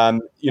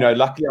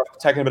 Luckily I've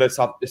taken a bit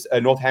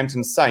of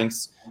Northampton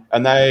Saints,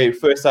 and they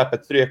first up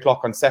at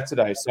 3:00 on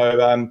Saturday.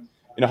 So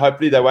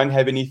hopefully they won't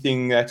have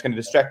anything that's going to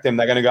distract them.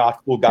 They're going to go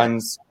out full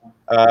guns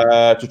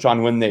to try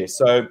and win there.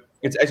 So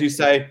it's, as you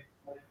say,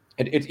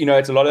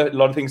 it's a lot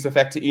of things to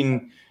factor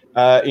in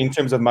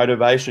terms of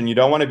motivation. You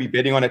don't want to be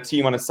betting on a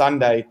team on a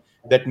Sunday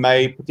that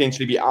may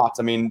potentially be out.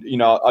 I mean,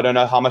 I don't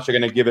know how much they're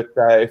going to give it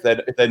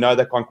if they know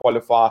they can't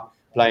qualify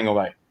playing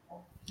away.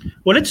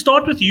 Well, let's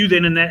start with you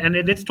then,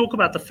 and let's talk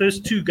about the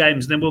first 2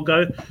 games. Then we'll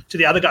go to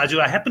the other guys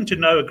who I happen to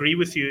know agree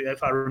with you,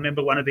 if I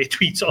remember one of their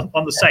tweets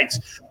on the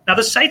Saints. Now,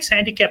 the Saints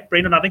handicap,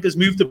 Brendan, I think has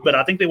moved a bit.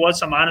 I think there was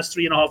some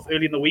 -3.5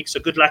 early in the week,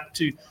 so good luck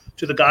to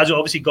the guys who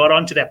obviously got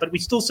onto that. But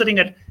we're still sitting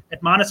at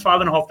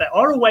 -5.5. They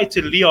are away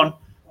to Lyon,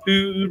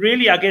 who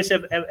really, I guess,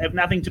 have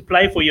nothing to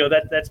play for you.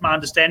 That's my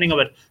understanding of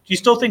it. Do you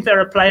still think they're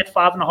a play at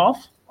 5.5?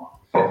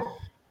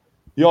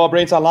 Yeah,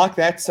 Brent, I like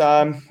that.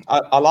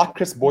 I like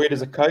Chris Boyd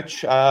as a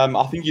coach.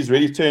 I think he's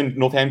really turned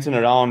Northampton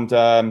around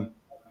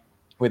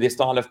with their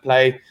style of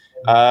play.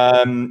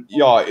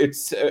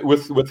 It's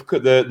with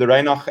the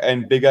Reinach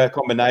and Bigger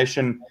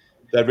combination.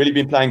 They've really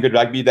been playing good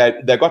rugby.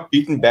 They got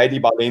beaten badly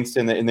by Leinster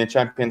in their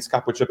Champions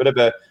Cup,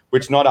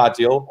 which not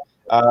ideal.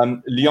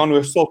 Lyon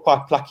were still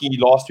quite plucky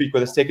last week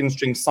with a second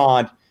string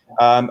side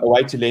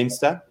away to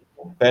Leinster.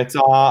 But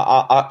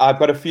I've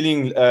got a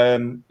feeling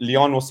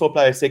Lyon will still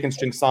play a second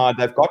string side.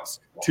 They've got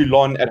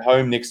Toulon at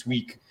home next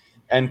week,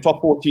 and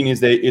top 14 is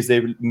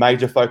their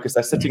major focus.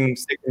 They're sitting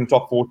second in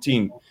top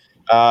 14,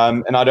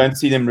 and I don't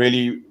see them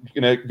really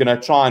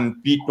gonna try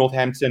and beat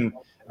Northampton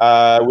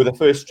with a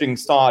first string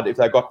side if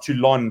they've got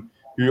Toulon,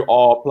 who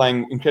are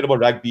playing incredible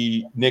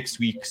rugby next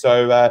week.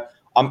 So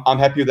I'm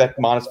happy with that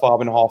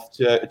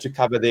 -5.5 to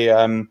cover there.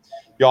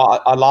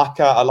 I like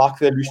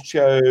the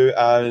Lucio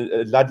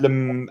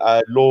Ludlam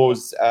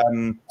Laws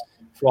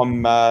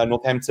from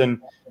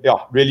Northampton. Yeah,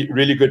 really,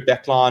 really good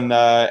backline,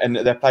 and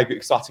they play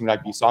exciting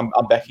rugby. So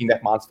I'm backing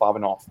that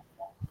 -5.5.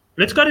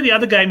 Let's go to the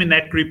other game in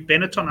that group,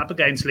 Benetton up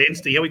against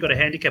Leinster. Here we got a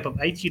handicap of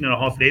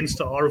 18.5.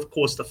 Leinster are, of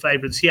course, the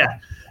favourites here.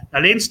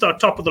 Now, Leinster are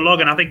top of the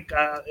log, and I think,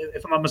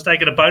 if I'm not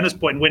mistaken, a bonus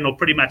point win will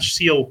pretty much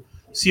seal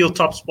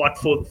top spot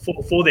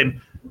for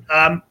them.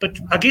 But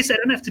I guess they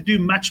don't have to do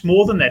much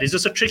more than that. Is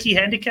this a tricky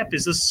handicap?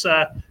 Is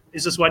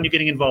this one you're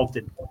getting involved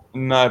in?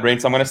 No,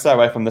 Brent, I'm going to stay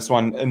away from this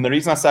one. And the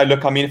reason I say,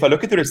 if I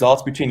look at the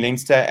results between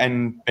Leinster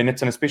and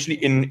Benetton, especially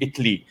in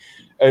Italy,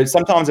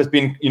 sometimes it's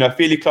been,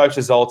 fairly close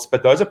results,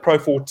 but those are Pro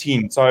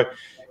 14. So,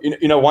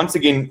 once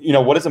again,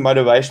 what is the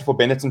motivation for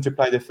Benetton to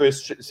play their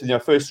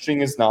first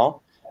stringers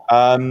now?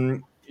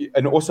 And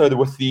also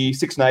with the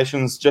Six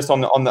Nations just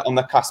on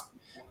the cusp.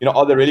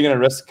 Are they really going to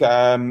risk,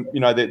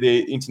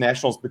 the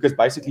internationals? Because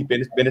basically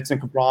Benetton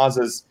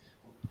comprises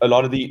a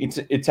lot of the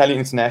Italian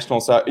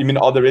internationals. So,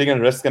 are they really going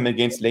to risk them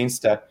against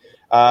Leinster?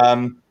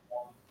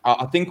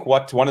 I think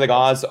what one of the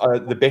guys,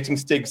 the betting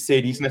stig,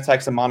 said he's going to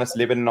take some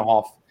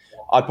 -11.5.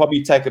 I'd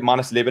probably take it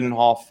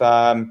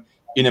 -11.5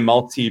 in a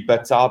multi,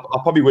 but I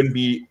probably wouldn't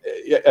be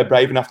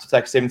brave enough to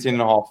take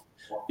 17.5.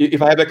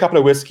 If I have a couple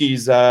of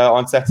whiskies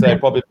on Saturday,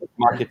 probably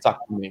might get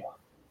tucked for me.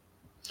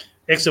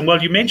 Excellent.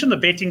 Well, you mentioned the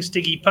betting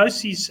stig. He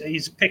posts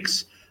his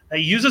picks.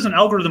 He uses an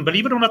algorithm.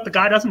 Believe it or not, the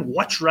guy doesn't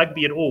watch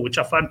rugby at all, which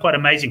I find quite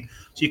amazing.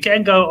 So you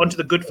can go onto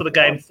the Good for the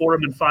Game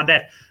forum and find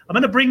that. I'm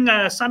going to bring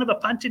Son of a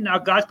Punt in now,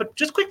 guys. But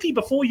just quickly,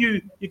 before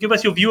you give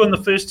us your view on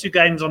the first 2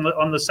 games,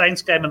 on the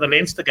Saints game and the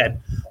Leinster game.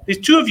 There's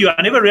 2 of you.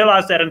 I never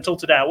realized that until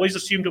today. I always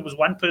assumed it was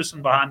one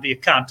person behind the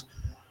account.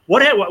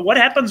 What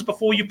happens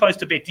before you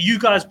post a bet? Do you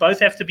guys both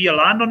have to be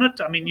aligned on it?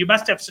 I mean, you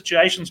must have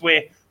situations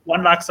where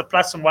one likes a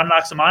plus and one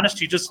likes a minus.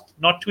 Do you just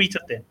not tweet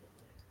it then?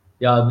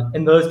 Yeah,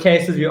 in those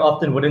cases, we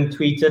often wouldn't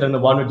tweet it, and the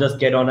one would just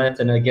get on it,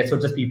 and I guess it'll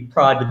just be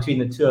pride between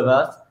the 2 of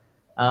us.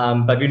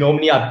 But we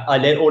normally, I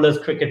let all those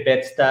cricket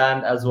bets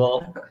stand as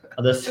well.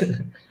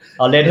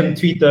 I'll let him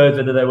tweet those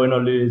whether they win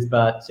or lose.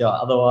 But yeah,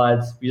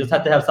 otherwise we just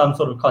have to have some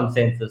sort of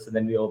consensus, and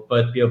then we'll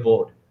both be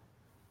aboard.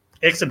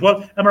 Excellent.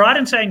 Well, am I right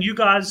in saying you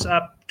guys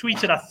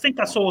tweeted? I think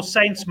I saw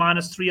Saints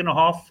minus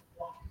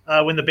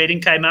 3.5 when the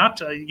betting came out.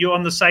 You're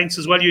on the Saints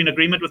as well. You're in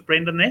agreement with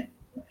Brendan there?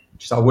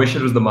 Just, I wish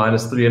it was the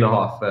minus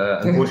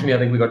 3.5. Unfortunately, I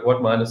think we got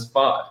minus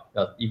 5.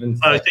 So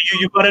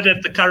you got it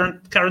at the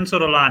current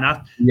sort of line,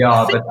 huh?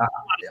 Yeah,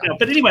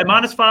 but anyway,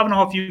 minus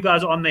 5.5. You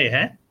guys are on there,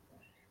 huh?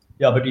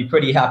 Yeah, but we're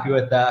pretty happy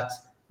with that.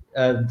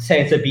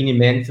 Saints have been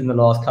immense in the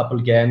last couple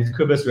of games.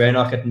 Kubus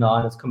Reinach at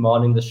 9 is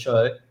commanding the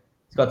show.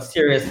 He's got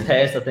serious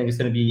pace. I think it's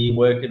going to be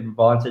work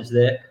advantage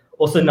there.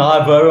 Also,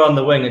 Naivoro on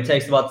the wing. It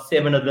takes about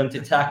 7 of them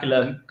to tackle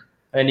him,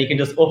 and he can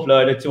just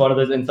offload it to one of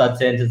those inside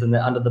centers and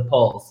they're under the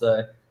pole.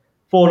 So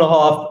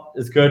 4.5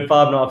 is good,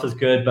 5.5 is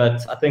good,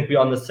 but I think we're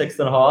on the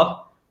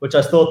 6.5, which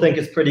I still think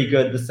is pretty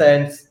good. The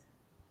Saints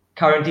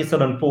currently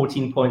sit on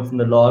 14 points in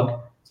the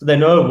log, so they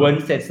know a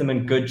win sets them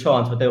in good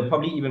chance, but they'll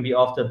probably even be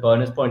after a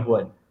bonus point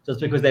win, just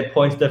because their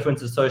points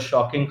difference is so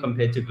shocking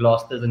compared to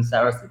Gloucester's and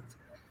Saracens.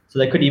 So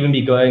they could even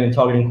be going and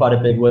targeting quite a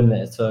big win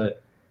there. So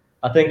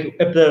I think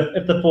if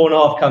the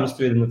 4.5 comes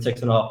through, then the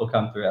 6.5 will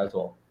come through as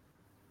well.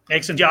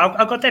 Excellent. Yeah,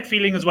 I've got that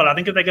feeling as well. I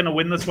think if they're going to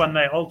win this one,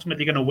 they're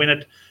ultimately going to win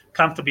it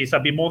comfortably. So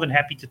I'd be more than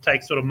happy to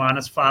take sort of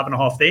minus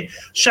 5.5 there.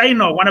 Shane,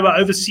 one of our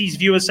overseas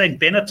viewers, saying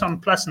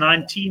Benetton plus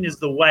 19 is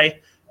the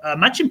way.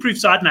 Much improved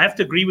side, and I have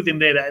to agree with him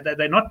there.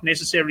 They're not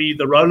necessarily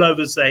the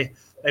rollovers they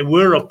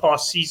were of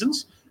past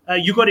seasons.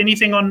 You got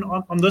anything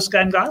on this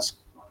game, guys?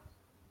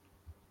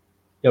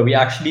 Yeah,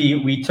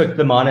 we took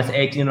the minus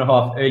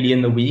 18.5 early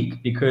in the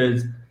week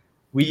because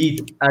we,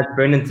 as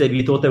Brendan said,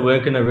 we thought they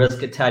weren't going to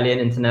risk Italian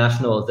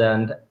internationals,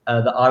 and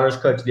the Irish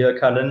coach Leo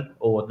Cullen,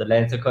 or the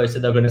Leinster coach,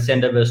 said they're going to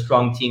send over a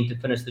strong team to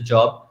finish the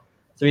job.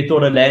 So we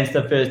thought a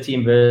Leinster first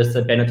team versus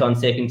a Benetton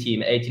second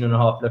team,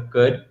 18.5 looked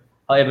good.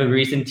 However,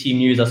 recent team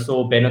news, I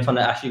saw Benetton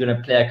are actually going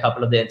to play a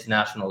couple of the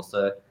internationals.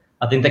 So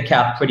I think the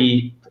cap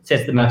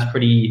sets the match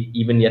pretty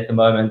evenly at the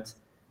moment,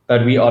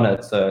 but we on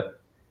it, so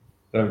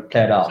we're going to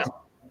play it out.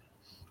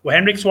 Well,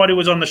 Henrik Swadu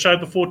was on the show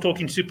before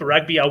talking Super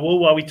Rugby. I will,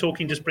 while we're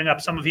talking, just bring up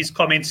some of his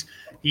comments.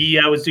 He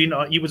was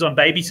on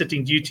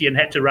babysitting duty and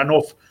had to run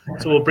off,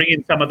 so we'll bring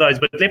in some of those.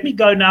 But let me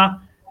go now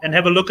and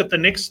have a look at the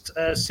next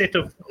set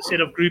of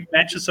group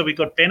matches. So we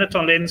got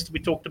Benetton Leinster. We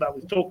talked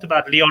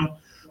about Lyon.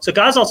 So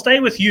guys, I'll stay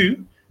with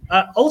you.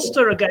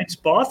 Ulster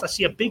against Bath. I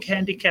see a big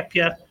handicap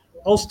here.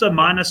 Ulster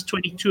minus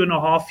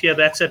 22.5 here.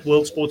 That's at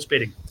World Sports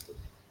Betting.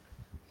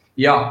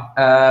 Yeah,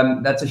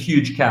 that's a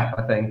huge cap,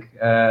 I think.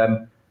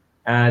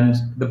 And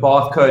the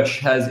Bath coach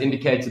has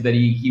indicated that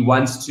he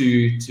wants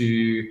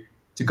to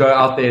go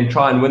out there and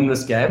try and win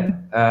this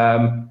game.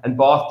 And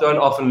Bath don't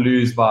often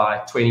lose by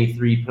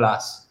 23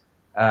 plus.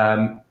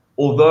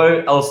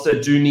 Although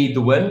Ulster do need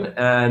the win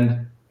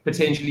and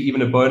potentially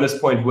even a bonus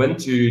point win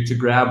to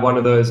grab one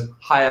of those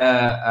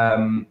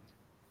higher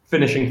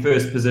finishing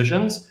first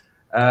positions.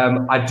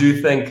 I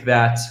do think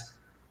that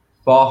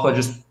Bath are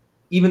just,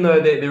 even though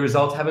their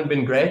results haven't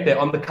been great, they're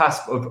on the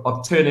cusp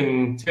of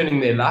turning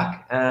their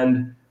luck.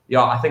 And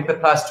yeah, I think the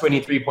plus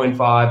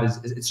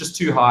 23.5 it's just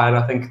too high, and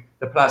I think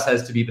the plus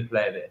has to be the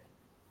play there.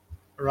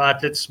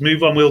 Right, let's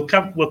move on. We'll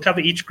cover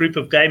each group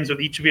of games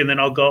with each of you, and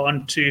then I'll go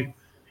on to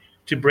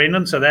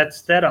Brendan. So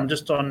that's that. I'm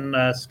just on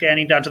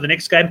scanning down to the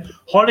next game.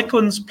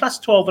 Harlequins plus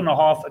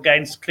 12.5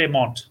 against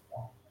Clermont.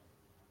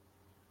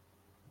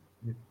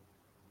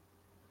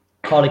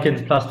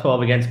 Harlequins plus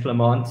 12 against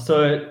Clermont.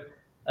 So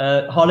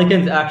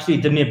Harlequins actually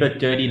did me a bit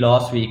dirty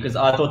last week because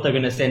I thought they were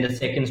going to send a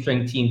second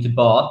string team to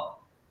Bath.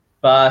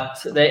 But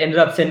they ended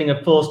up sending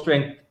a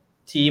full-strength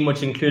team,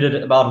 which included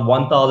about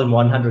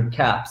 1,100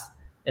 caps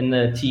in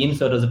the team.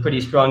 So it was a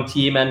pretty strong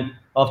team. And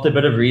after a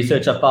bit of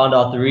research, I found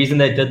out the reason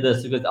they did this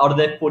is because out of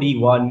their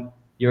 41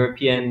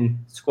 European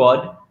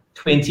squad,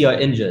 20 are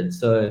injured.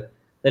 So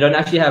they don't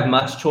actually have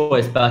much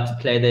choice but to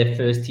play their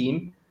first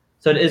team.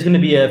 So it is going to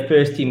be a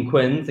first-team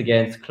Quins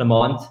against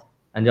Clermont.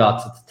 And yeah,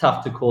 it's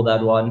tough to call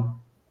that one.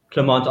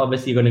 Clermont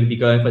obviously going to be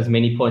going for as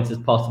many points as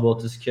possible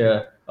to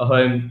secure a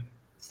home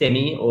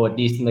semi, or at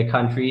least in the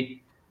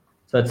country.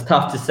 So it's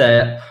tough to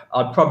say.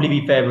 I'd probably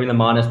be favouring the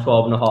minus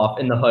 12.5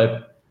 in the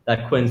hope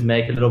that Quins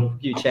make a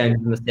few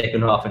changes in the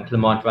second half and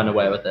Clermont run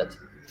away with it.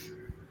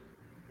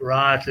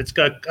 Right, let's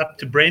go up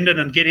to Brendan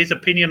and get his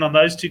opinion on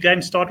those two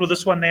games. Start with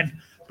this one then.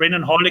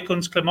 Brendan,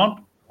 Harlequins,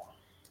 Clermont.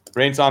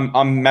 Brent,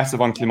 I'm massive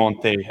on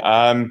Clermont there.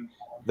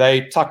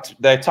 They tucked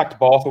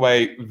Bath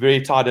away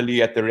very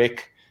tidily at the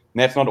Rec.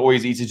 And that's not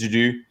always easy to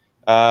do.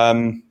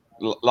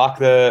 Like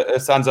the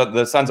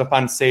Sons of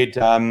Punt said,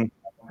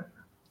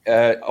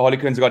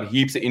 Harlequins got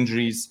heaps of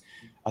injuries.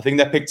 I think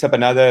they picked up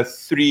another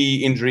 3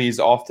 injuries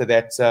after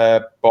that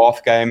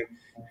Bath game.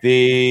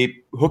 Their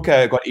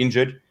hooker got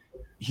injured.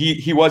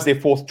 He was their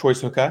 4th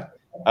choice hooker.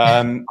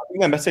 I think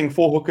they're missing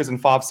 4 hookers and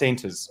 5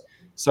 centers.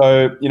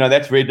 So,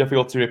 that's very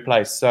difficult to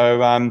replace.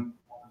 So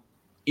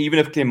even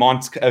if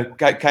Clermont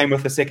came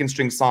with the second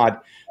string side,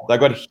 they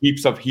got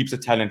heaps of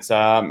talent.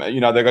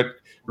 They got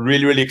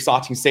really, really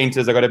exciting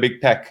centers. They got a big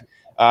pack.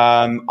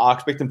 I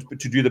expect them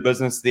to do the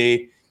business there.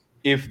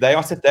 If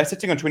they're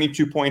sitting on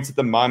 22 points at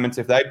the moment,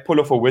 if they pull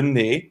off a win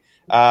there,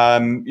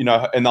 and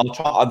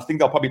I think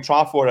they'll probably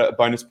try for a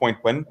bonus point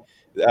win,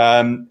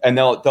 and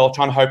they'll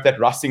try and hope that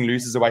Racing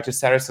loses away to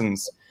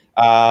Saracens.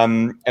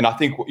 And I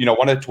think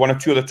one or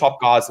two of the top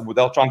guys,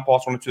 they'll try and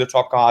pass one or two of the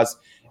top guys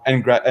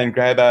and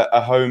grab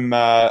a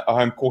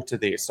home quarter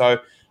there. So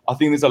I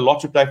think there's a lot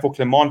to play for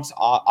Clermont.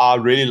 I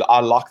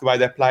like the way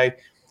they play.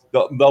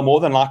 They'll more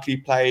than likely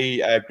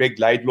play Greg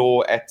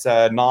Laidlaw at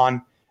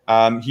 9.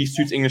 He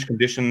suits English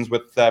conditions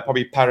with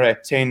probably Para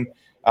at 10.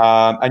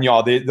 And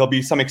there'll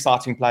be some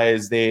exciting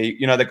players there.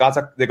 The guys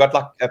they got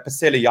like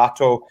Pasela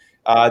Yato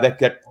that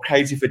get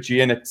crazy for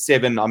Gian at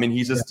 7. I mean,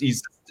 he's a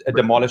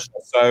demolisher.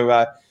 So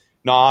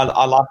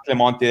I like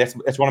Clermont there.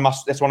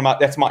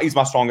 He's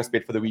my strongest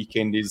bet for the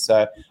weekend.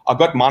 I've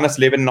got minus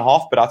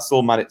 11.5, but I'd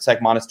still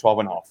take minus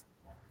 12.5.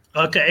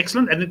 Okay,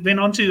 excellent. And then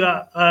on to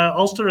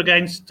Ulster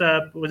against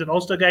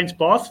Ulster against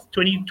Bath,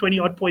 20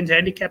 odd points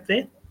handicap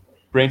there.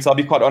 Brent, I'll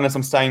be quite honest,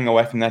 I'm staying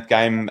away from that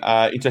game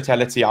in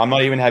totality. I'm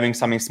not even having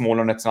something small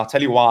on it, and I'll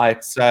tell you why.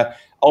 It's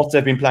Ulster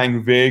have been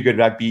playing very good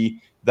rugby.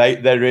 They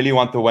really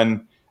want the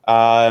win.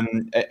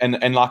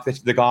 And like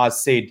the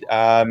guys said,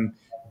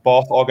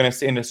 Bath are going to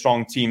send a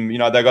strong team.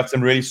 They've got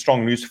some really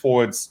strong loose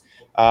forwards.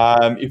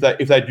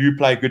 If they do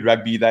play good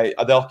rugby,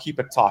 they'll keep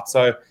it tight.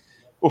 So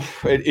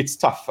it's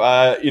tough.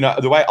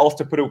 The way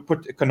Ulster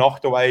put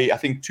Connacht away, I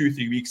think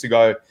 2-3 weeks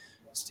ago,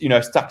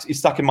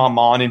 stuck in my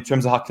mind in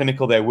terms of how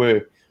clinical they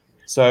were.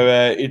 So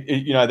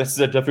this is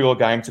a difficult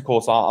game to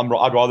call. So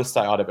I'd rather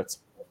stay out of it.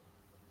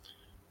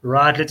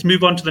 Right. Let's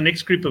move on to the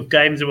next group of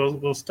games.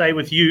 We'll stay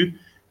with you.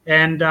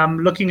 And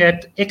looking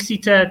at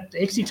Exeter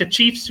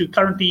Chiefs, who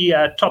currently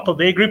top of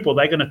their group, or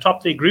they're going to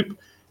top their group,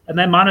 and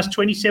they're minus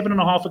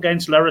 27.5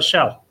 against La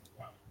Rochelle.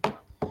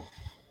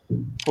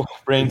 Oh,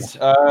 Brent,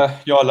 La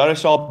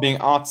Rochelle being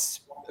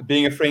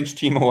a French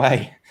team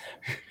away,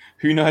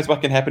 who knows what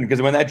can happen? Because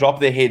when they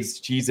drop their heads,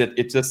 geez,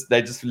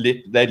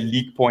 they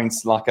leak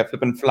points like a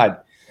flippin' flood.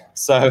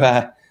 So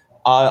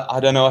I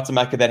don't know what to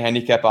make of that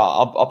handicap.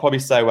 I'll probably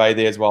stay away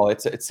there as well.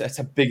 It's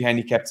a big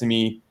handicap to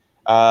me.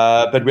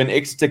 But when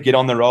Exeter get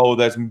on the roll,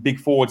 those big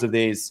forwards of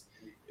theirs,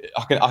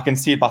 I can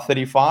see it by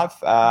 35.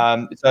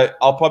 So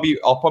I'll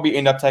probably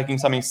end up taking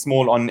something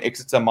small on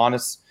Exeter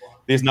minus.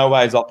 There's no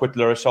ways I'll put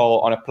La Rochelle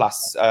on a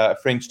plus. A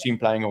French team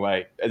playing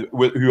away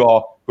who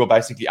are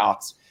basically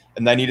out,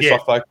 and they need to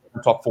start focusing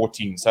on top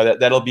 14. So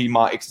that'll be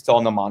my Exeter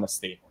on the minus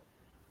there.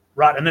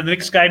 Right, and then the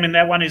next game in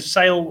that one is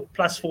Sale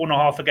plus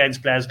 4.5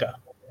 against Glasgow.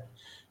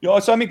 Yeah,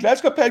 so I mean,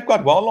 Glasgow played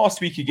quite well last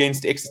week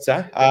against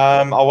Exeter.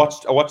 I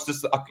watched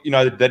this.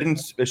 They didn't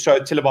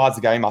televise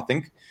the game, I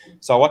think.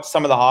 So I watched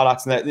some of the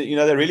highlights, and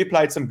they really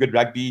played some good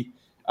rugby.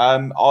 I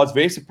was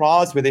very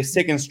surprised where their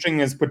second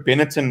stringers put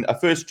a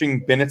first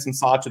string Benetton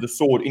side to the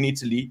sword in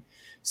Italy.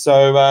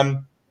 So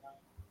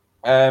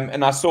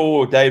and I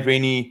saw Dave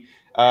Rennie.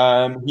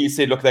 He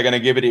said, look, they're going to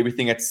give it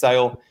everything at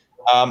Sale.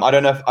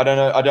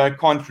 I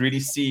can't really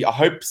see. I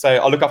hope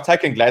so. Look, I've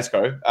taken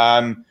Glasgow.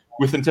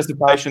 With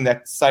anticipation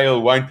that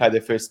Sale won't play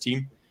their first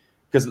team,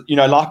 because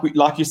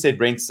like you said,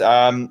 Brent,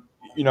 and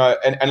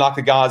like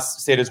the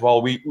guys said as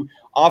well,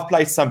 I've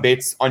placed some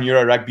bets on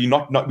Euro Rugby.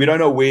 We don't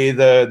know where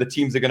the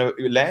teams are going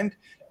to land,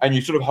 and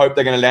you sort of hope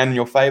they're going to land in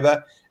your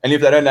favour. And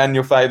if they don't land in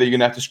your favour, you're going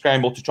to have to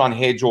scramble to try and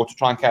hedge or to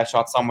try and cash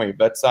out somewhere.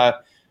 But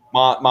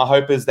my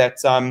hope is that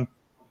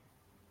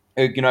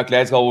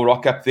Glasgow will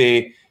rock up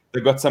there.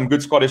 They've got some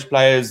good Scottish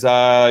players.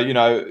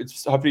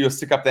 Hopefully you'll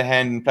stick up their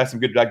hand and play some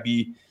good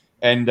rugby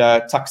and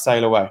tuck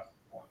Sale away.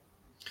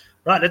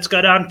 Right, let's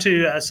go down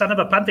to Son of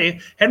a Panther.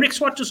 Henrik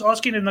Swart just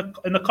asking in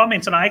the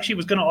comments, and I actually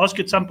was going to ask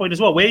you at some point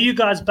as well, where are you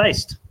guys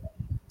based?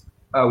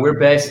 We're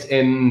based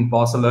in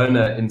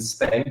Barcelona in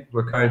Spain.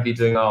 We're currently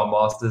doing our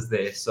masters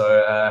there.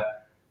 So,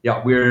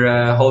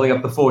 we're holding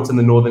up the fort in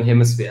the Northern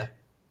Hemisphere.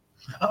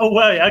 Oh,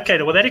 well,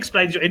 okay. Well, that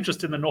explains your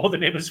interest in the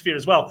Northern Hemisphere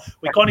as well.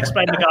 We can't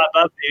explain the guy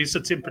above there who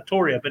sits in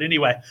Pretoria, but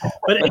anyway.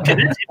 But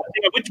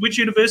which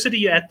university are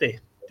you at there?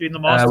 Doing the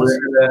masters?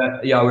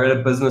 We're at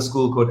a business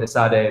school called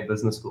ESADE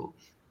Business School.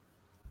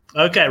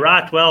 Okay,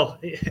 right. Well,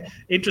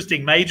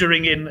 interesting.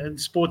 Majoring in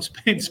sports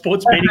betting.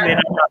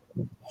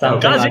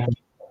 Guys,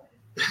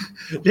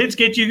 let's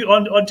get you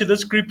onto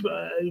this group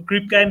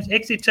games.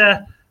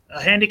 Exeter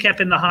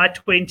handicap in the high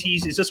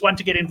 20s. Is this one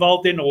to get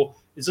involved in, or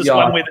is this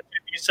one where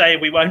you say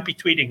we won't be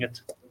tweeting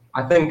it?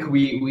 I think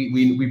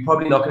we're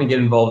probably not going to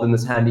get involved in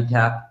this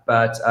handicap,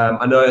 but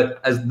I know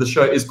as the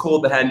show is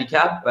called the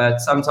handicap, but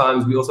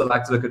sometimes we also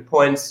like to look at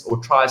points or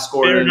try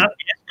scoring. Fair enough.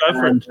 Yes, go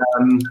for it.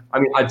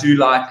 I do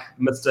like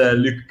Mr.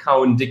 Luke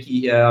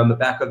Cowan-Dickey here on the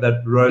back of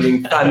that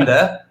Rolling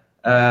Thunder.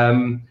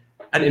 And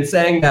in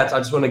saying that, I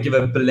just want to give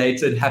a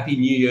belated Happy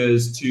New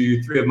Year's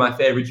to 3 of my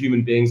favorite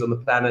human beings on the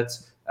planet,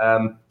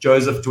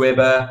 Joseph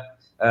Dweba,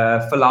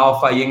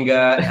 Falau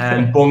Fayinga,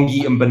 and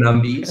Bongi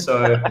Mbanambi.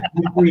 So,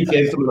 you 3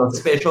 gentlemen are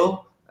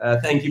special.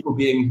 Thank you for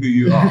being who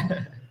you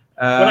are.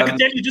 Well, I can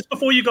tell you just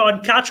before you go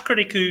on, Couch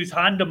Critic, who's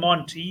Hein de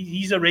Mont,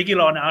 he's a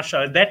regular on our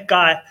show. That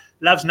guy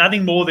loves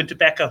nothing more than to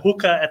back a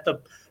hooker at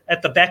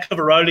at the back of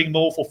a rolling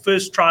maul for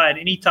first try and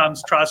any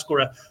time's try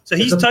scorer. So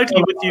he's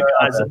totally with you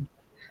guys.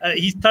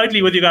 He's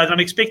totally with you guys. I'm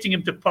expecting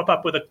him to pop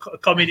up with a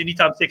comment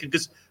anytime second,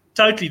 because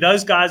totally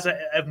those guys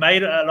have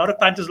made a lot of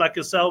punters like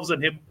yourselves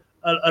and him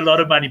a lot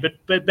of money.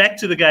 But back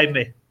to the game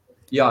there.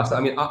 Yeah, so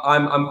I mean,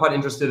 I'm quite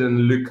interested in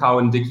Luke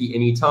Cowan-Dickie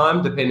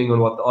anytime, depending on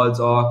what the odds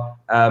are.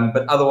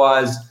 But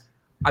otherwise,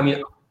 I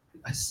mean,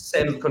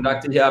 same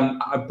conductor here.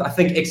 I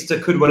think Exeter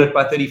could win it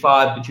by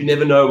 35, but you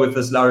never know with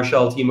this La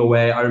Rochelle team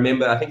away. I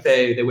remember, I think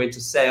they went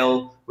to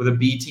Sale with a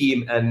B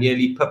team and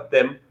nearly pipped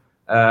them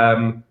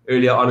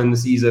earlier on in the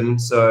season.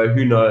 So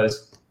who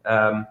knows?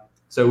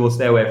 So we'll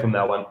stay away from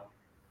that one.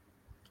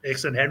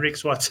 Excellent. Henrik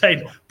Swart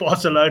saying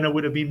Barcelona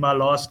would have been my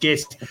last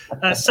guest.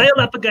 Sale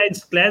up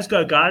against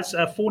Glasgow, guys.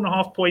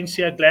 4.5 points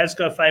here.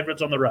 Glasgow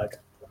favourites on the road.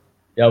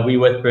 Yeah, we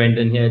with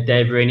Brendan here.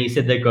 Dave Rennie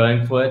said they're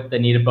going for it. They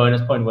need a bonus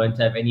point win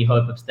to have any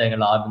hope of staying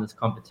alive in this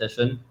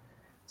competition.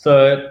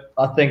 So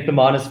I think the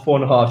minus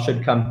 4.5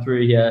 should come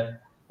through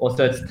here.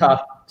 Also, it's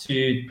tough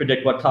to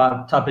predict what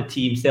type of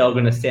team Sale are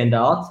going to send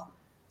out.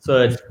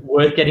 So it's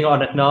worth getting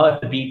on it now.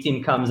 If the B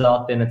team comes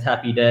out, then it's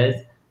happy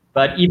days.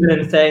 But even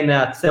in saying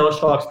that, Sale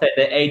Sharks played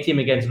their A team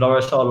against La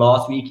Rochelle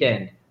last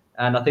weekend,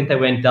 and I think they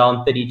went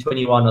down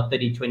 30-21 or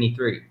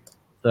 30-23.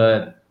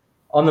 So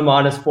on the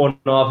minus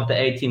 4.5, if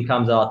the A team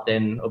comes out,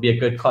 then it'll be a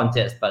good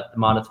contest, but the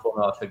minus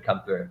 4.5 should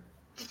come through.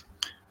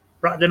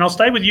 Right, then I'll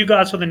stay with you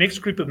guys for the next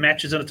group of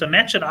matches, and it's a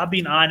match that I've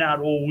been eyeing out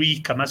all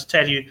week, I must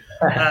tell you.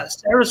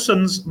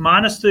 Saracens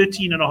minus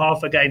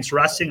 13.5 against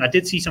Racing. I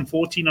did see some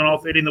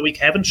 14.5 early in the week.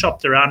 Haven't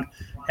shopped around,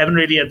 haven't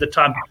really had the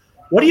time.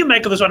 What do you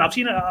make of this one? I'll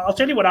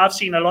tell you what I've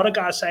seen. A lot of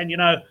guys saying,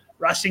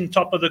 Racing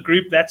top of the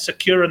group, that's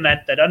secure and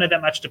that they don't have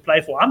that much to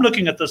play for. I'm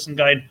looking at this and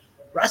going,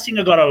 Racing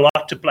have got a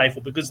lot to play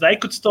for, because they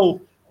could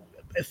still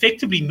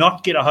effectively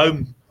not get a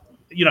home,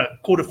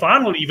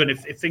 quarterfinal even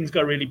if things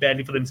go really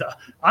badly for them. So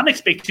I'm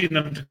expecting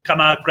them to come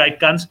out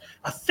great guns.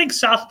 I think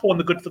Southpaw on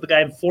the Good for the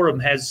Game forum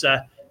has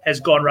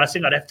gone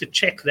Racing. I'd have to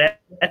check that.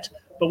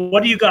 But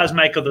what do you guys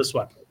make of this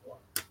one?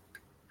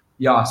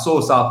 Yeah, I saw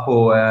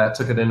Southpaw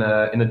took it in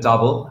a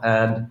double,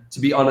 and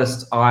to be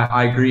honest,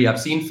 I agree. I've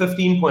seen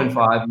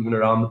 15.5 even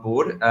around the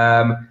board,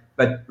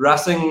 but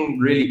Racing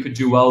really could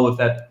do well with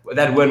that.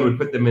 That win would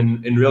put them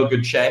in real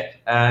good shape,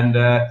 and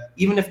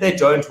even if they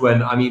don't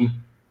win, I mean,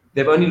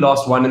 they've only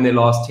lost one in their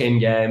last 10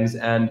 games,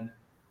 and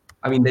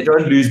I mean, they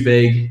don't lose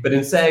big. But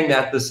in saying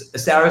that, this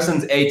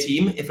Saracens A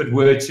team, if it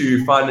were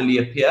to finally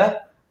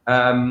appear,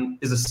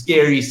 is a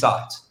scary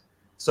sight.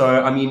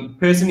 So, I mean,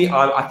 personally,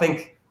 I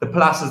think the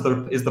plus is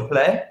the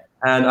play,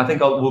 and I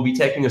think we'll be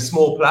taking a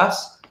small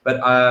plus, but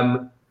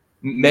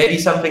maybe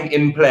something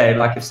in play,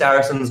 like if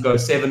Saracens go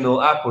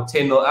 7-0 up or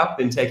 10-0 up,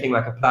 then taking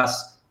like a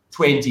plus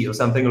 20 or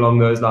something along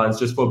those lines,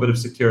 just for a bit of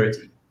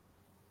security.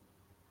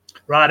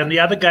 Right, and the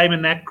other game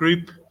in that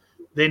group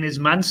then is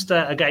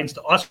Munster against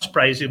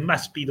Ospreys, who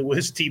must be the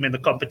worst team in the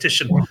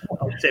competition,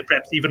 I would say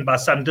perhaps even by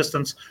some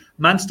distance.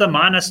 Munster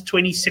minus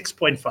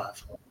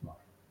 26.5.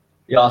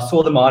 Yeah, I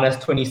saw the minus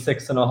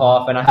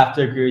 26.5, and I have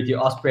to agree with you.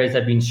 Ospreys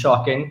have been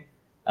shocking.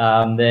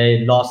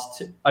 They lost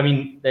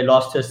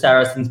to a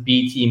Saracens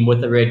B team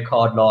with a red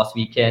card last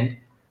weekend.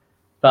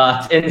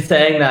 But in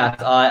saying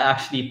that, I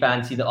actually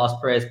fancy the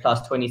Ospreys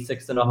plus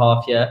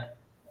 26.5 here.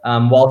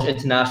 Welsh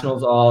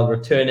internationals are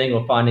returning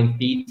or finding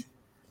feet.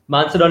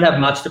 Munster don't have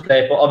much to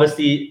play for.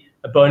 Obviously,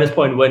 a bonus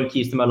point win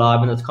keeps them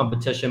alive in this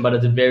competition, but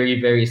it's a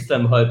very, very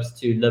slim hopes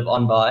to live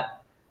on by.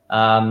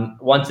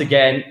 Once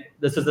again,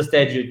 this is the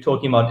stage you're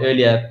talking about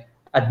earlier.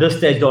 At this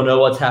stage, they'll know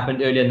what's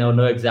happened earlier, and they'll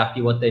know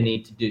exactly what they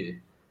need to do.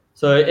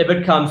 So if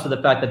it comes to the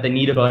fact that they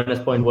need a bonus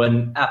point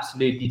win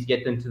absolutely to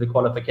get them to the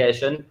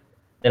qualification,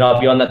 then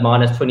I'll be on that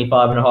minus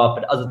 25.5.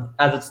 But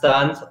as it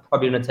stands, I'm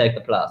probably going to take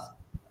the plus.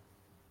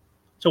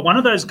 So one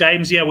of those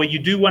games, where you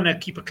do want to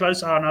keep a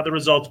close eye on other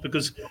results,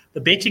 because the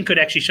betting could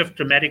actually shift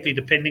dramatically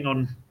depending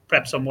on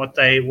perhaps on what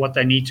they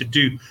need to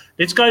do.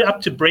 Let's go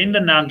up to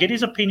Brendan now and get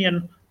his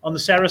opinion on the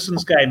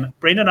Saracens game.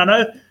 Brendan, I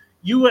know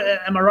you were,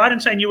 am I right in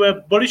saying you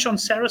were bullish on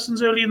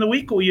Saracens early in the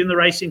week, or were you in the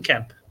Racing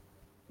camp?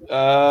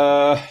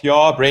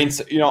 Yeah, Brent,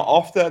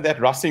 after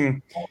that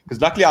Racing, because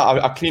luckily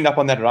I cleaned up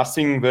on that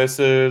Racing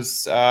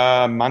versus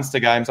Munster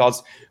game, so I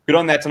was good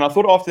on that. And I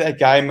thought after that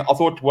game,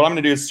 what I'm going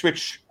to do is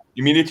switch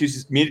immediately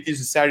to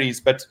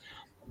Saris. But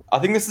I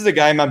think this is a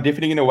game I'm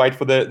definitely going to wait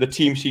for the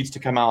team sheets to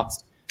come out.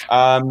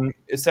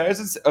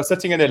 Saracens are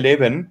sitting at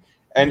 11,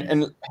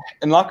 and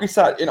like we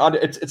said,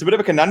 it's a bit of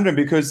a conundrum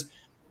because,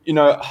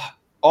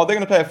 are they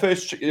going to play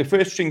a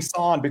first string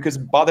side? Because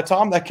by the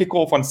time they kick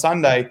off on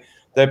Sunday,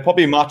 they'll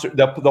probably be out of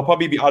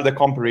the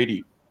comp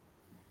already.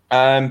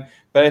 But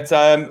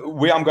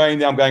where I'm going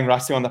there, I'm going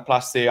Racing on the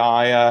plus there.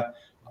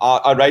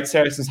 I rate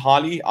Saracens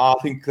highly. I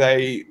think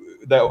they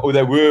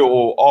were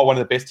or are one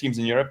of the best teams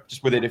in Europe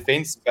just with their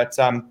defence. But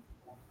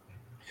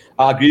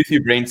I agree with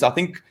you, Brent. I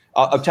think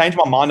I've changed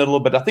my mind a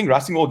little bit. I think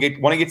Racing will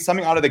want to get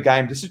something out of the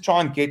game just to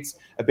try and get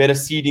a better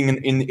seeding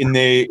in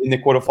their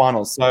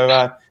quarterfinals.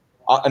 So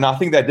and I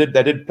think they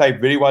did play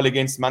very well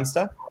against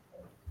Munster.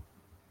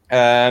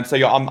 So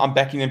yeah, I'm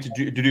backing them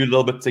to do a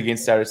little bit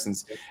against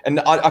Saracens, and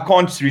I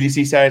can't really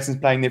see Saracens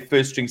playing their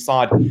first string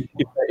side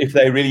if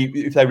they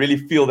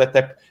really feel that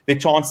their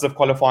chances of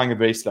qualifying are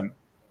very slim.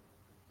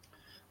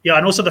 Yeah,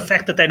 and also the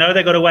fact that they know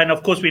they got away, and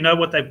of course we know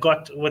what they've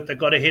got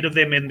ahead of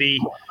them in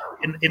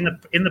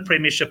the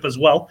Premiership as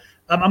well.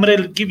 I'm going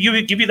to give you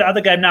the other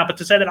game now, but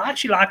to say that I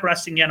actually like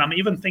Racing here, and I'm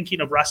even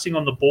thinking of Racing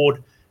on the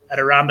board at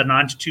around the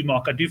 9-2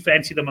 mark. I do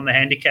fancy them on the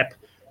handicap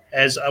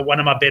as one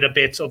of my better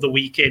bets of the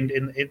weekend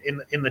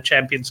in the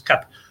Champions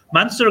Cup.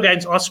 Munster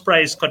against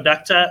Ospreys,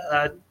 Conductor.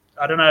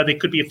 I don't know. There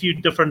could be a few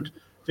different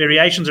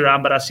variations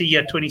around, but I see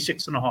here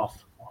 26.5.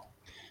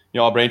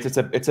 Yeah, Brent,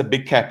 it's a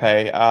big cap,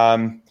 eh?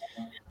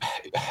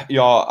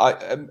 Yeah,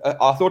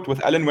 I thought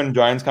with Alan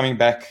Wynne-Jones coming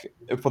back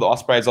for the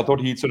Ospreys, I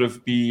thought he'd sort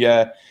of be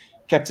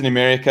Captain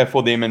America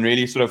for them and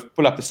really sort of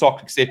pull up the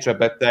sock, etc.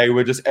 But they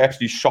were just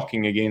absolutely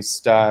shocking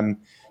against a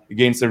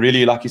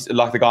really, like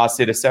the guy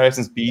said, a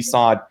Saracens B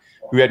side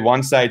who at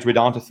one stage were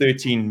down to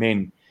 13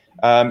 men.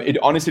 It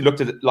honestly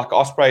looked like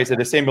Ospreys had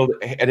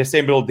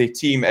assembled their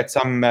team at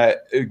some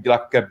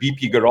like a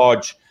BP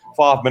garage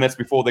 5 minutes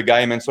before the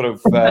game and sort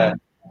of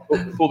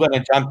pulled on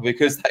a jump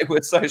because they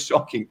were so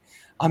shocking.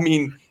 I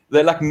mean,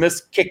 they like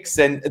missed kicks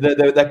and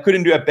they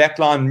couldn't do a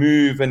backline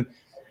move, and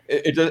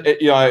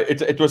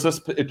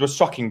it was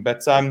shocking.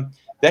 But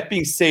that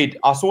being said,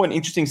 I saw an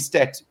interesting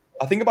stat.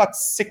 I think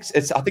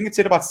it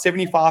said about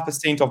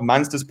 75% of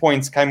Munster's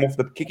points came off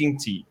the kicking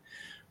tee,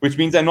 which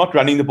means they're not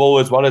running the ball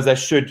as well as they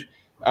should.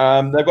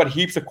 They've got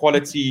heaps of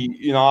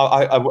quality.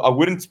 I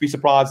wouldn't be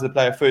surprised if they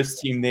play a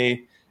first team there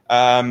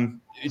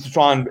to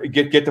try and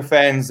get the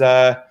fans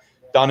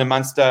down in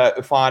Munster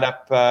fired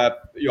up.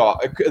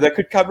 They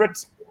could cover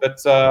it,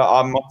 but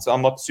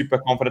I'm not super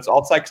confident.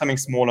 I'll take something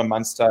small in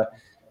Munster.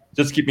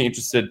 Just keep me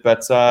interested.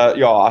 But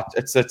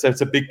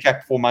it's a big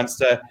cap for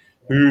Munster,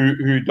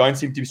 who don't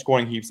seem to be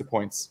scoring heaps of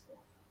points.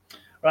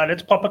 Right,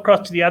 let's pop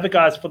across to the other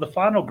guys for the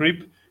final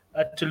group.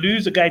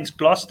 Toulouse against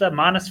Gloucester,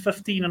 minus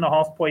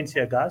 15.5 points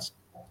here, guys.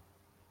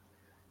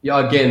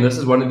 Yeah, again, this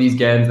is one of these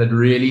games that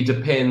really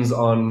depends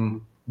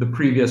on the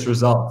previous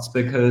results,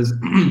 because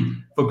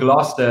for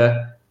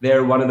Gloucester,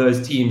 they're one of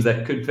those teams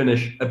that could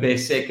finish a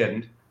best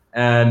second,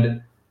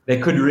 and they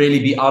could really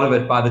be out of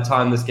it by the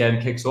time this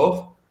game kicks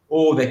off,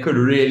 or they could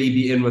really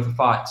be in with a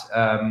fight.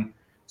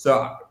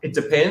 So it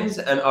depends,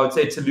 and I would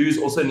say Toulouse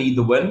also need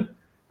the win.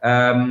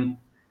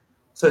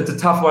 So it's a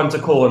tough one to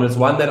call, and it's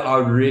one that I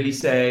would really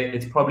say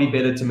it's probably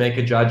better to make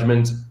a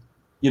judgment,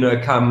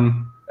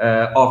 come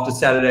after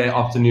Saturday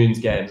afternoon's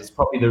games. It's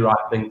probably the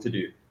right thing to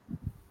do.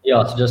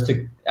 Yeah, so just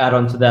to add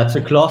on to that. So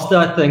Gloucester,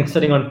 I think,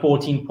 sitting on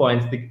 14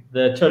 points,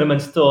 the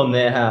tournament's still in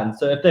their hands.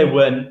 So if they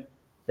win,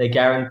 they're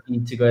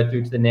guaranteed to go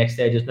through to the next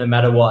stages no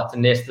matter what,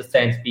 unless the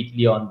Saints beat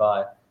Lyon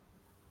by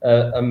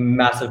a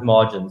massive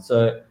margin.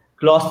 So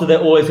Gloucester,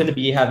 they're always going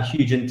to have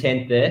huge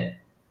intent there.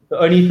 The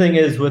only thing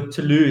is with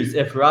Toulouse,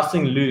 if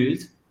Racing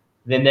lose,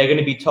 then they're going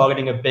to be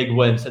targeting a big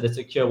win so they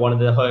secure one of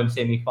the home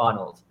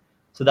semi-finals.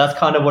 So that's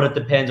kind of what it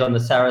depends on the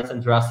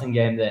Saracens Racing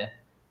game there.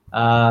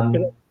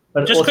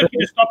 But just also, quickly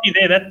to stop you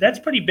there, that's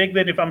pretty big.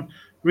 Then, if I'm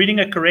reading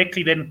it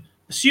correctly, then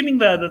assuming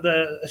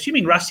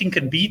assuming Racing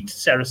can beat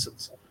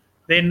Saracens,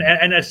 then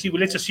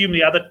let's assume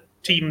the other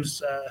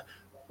teams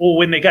all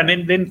win their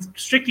game. Then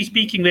strictly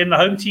speaking, then the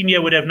home team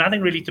here would have nothing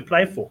really to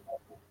play for.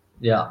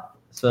 Yeah.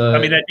 So I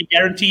mean, they'd be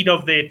guaranteed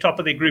of the top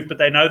of their group, but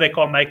they know they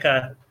can't make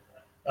a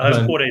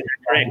host quarter. Is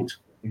that correct?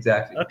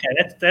 Exactly. Okay,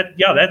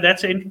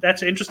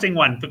 that's an interesting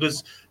one,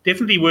 because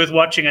definitely worth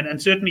watching, and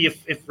certainly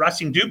if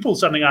Racing do pull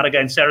something out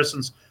against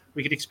Saracens,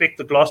 we could expect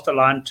the Gloucester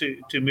line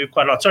to move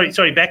quite a lot.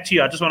 Sorry, back to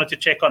you. I just wanted to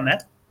check on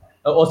that.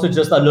 Also,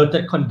 I looked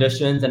at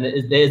conditions, and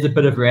there's a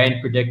bit of rain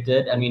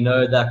predicted, and we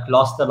know that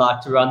Gloucester like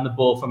to run the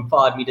ball from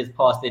 5 meters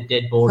past their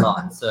dead ball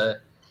line. So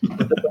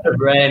with a bit of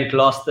rain,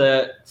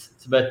 Gloucester,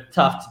 it's a bit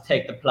tough to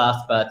take the plus,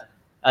 but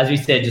as we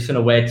said, just going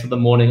to wait till the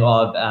morning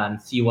of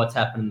and see what's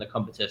happened in the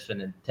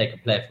competition and take a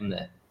play from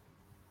there.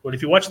 Well,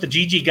 if you watched the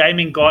GG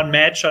Gaming Gone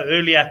Mad show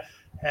earlier,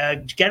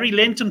 Gary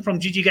Lenton from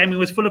GG Gaming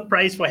was full of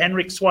praise for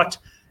Henrik Swart.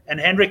 And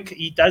Henrik,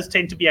 he does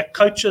tend to be a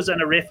coaches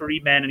and a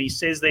referee man, and he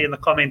says there in the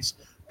comments,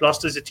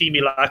 Gloucester's a team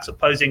he likes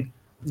opposing,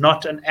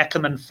 not an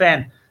Ackerman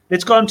fan.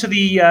 Let's go on to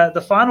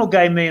the final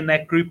game there in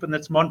that group, and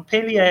that's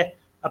Montpellier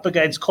up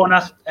against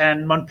Connacht,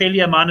 and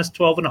Montpellier minus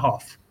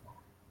 12.5.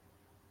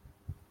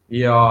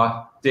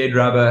 Yeah, dead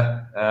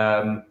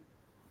rubber.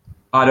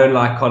 I don't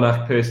like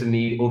Connacht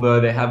personally, although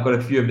they have got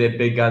a few of their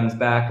big guns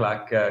back,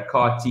 like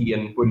Carty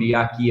and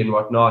Bundiaki and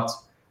whatnot.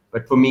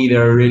 But for me,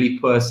 they're a really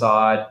poor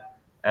side.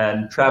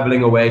 And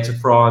traveling away to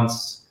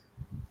France,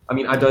 I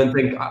mean, I don't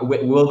think,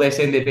 will they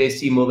send their best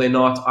team? Will they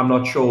not? I'm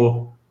not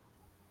sure.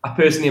 I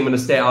personally am going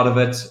to stay out of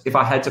it. If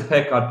I had to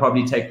pick, I'd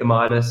probably take the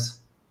minus.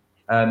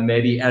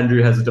 Maybe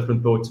Andrew has a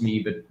different thought to me,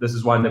 but this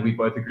is one that we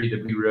both agreed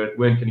that we weren't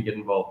going to get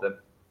involved in.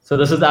 So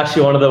this is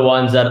actually one of the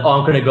ones that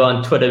aren't going to go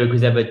on Twitter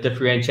because they have a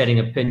differentiating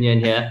opinion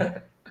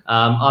here.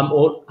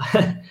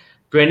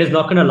 Brenda's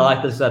not going to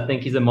like this. I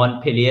think he's a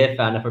Montpellier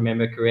fan, if I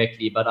remember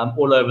correctly, but I'm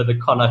all over the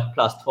Connacht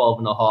plus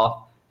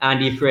 12.5.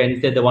 Andy Friend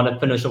said they want to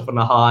finish off on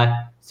a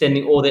high,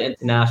 sending all the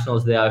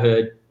internationals there. I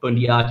heard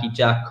Bundiaki,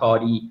 Jack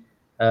Cardi,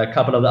 a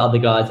couple of the other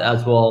guys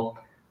as well.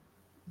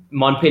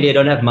 Montpellier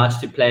don't have much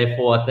to play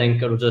for. I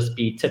think it'll just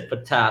be tit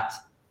for tat.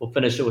 We'll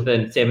finish it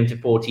within 7 to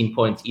 14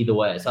 points either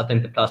way. So I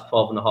think the plus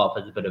 12.5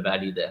 has a bit of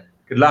value there.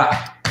 Good luck.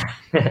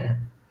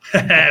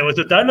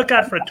 Don't look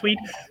out for a tweet.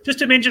 Just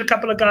to mention a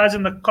couple of guys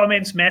in the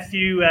comments,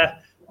 Matthew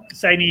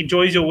saying he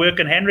enjoys your work,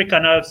 and Henrik, I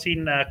know I've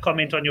seen a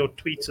comment on your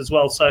tweets as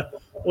well. So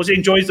also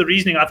enjoys the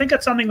reasoning. I think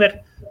that's something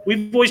that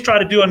we've always tried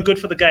to do on Good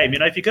for the Game.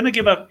 If you're going to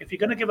give a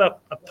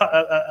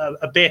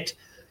bet,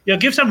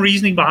 give some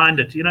reasoning behind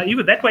it.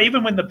 Even that way,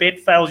 even when the bet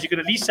fails, you can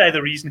at least say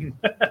the reasoning.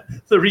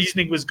 The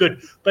reasoning was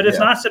good. But it's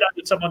nice that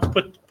someone's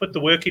put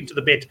the work into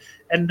the bet.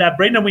 And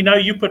Brendan, we know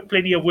you put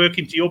plenty of work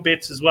into your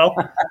bets as well.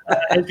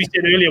 As we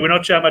said earlier, we're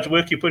not sure how much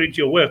work you put into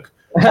your work.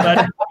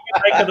 But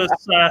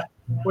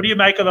what do you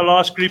make of the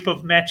last group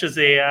of matches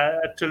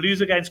there? Toulouse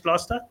against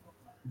Gloucester?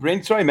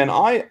 Brent, sorry, man.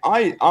 I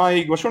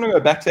was trying to go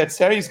back to that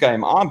Sarries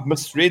game. I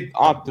misread.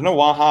 I don't know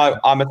how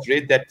I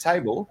misread that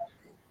table.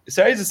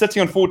 Sarries is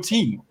sitting on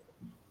 14.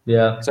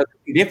 Yeah. So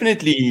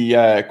definitely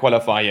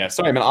qualify here.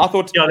 Sorry, man. I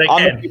thought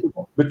I'm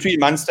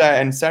between Munster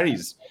and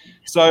Sarries.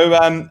 So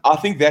I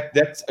think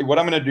that's what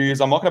I'm going to do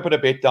is I'm not going to put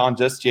a bet down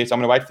just yet. I'm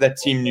going to wait for that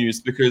team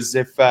news, because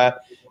if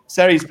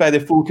Sarries play their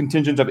full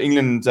contingent of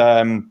England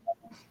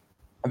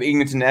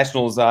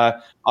internationals,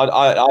 I'd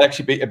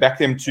actually back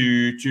them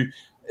to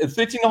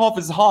 13.5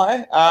 is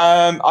high.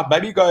 I'd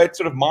maybe go at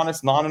sort of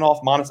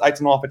 -9.5,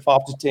 -8.5 at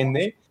 5 to 10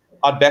 there.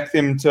 I'd back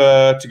them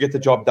to get the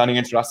job done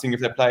against Racing if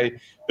they play.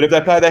 But if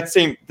they play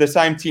the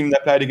same team they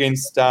played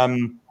against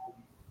Ospreys,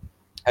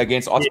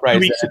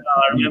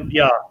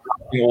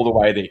 all the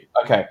way there.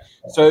 Okay.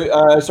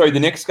 So sorry, the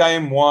next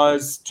game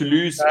was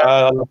Toulouse.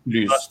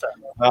 Toulouse.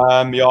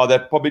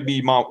 That'd probably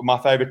be my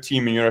favorite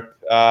team in Europe.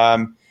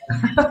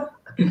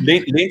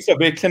 Leinster are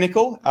very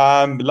clinical.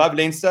 Love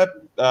Leinster.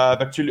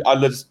 But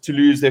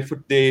Toulouse,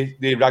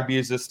 their rugby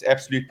is just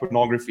absolute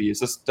pornography.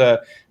 It's just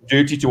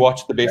dirty to watch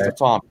at the best of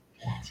time.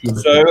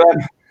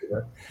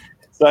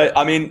 So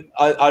I mean,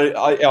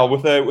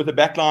 with a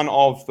backline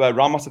of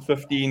Ramos at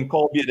 15,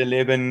 Colby at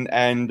 11,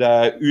 and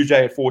Uge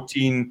at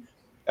 14,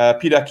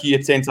 Peter Key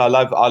at centre. I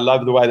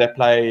love the way they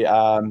play.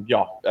 I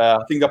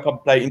think they'll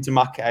probably play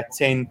Intermuck at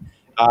 10.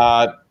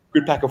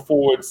 Good pack of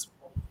forwards.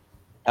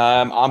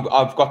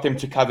 I've got them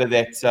to cover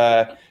that.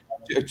 I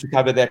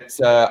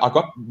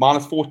got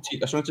 -14. I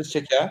just want to just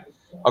check here.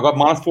 I got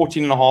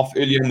 -14.5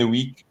 earlier in the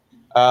week,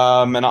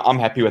 and I'm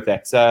happy with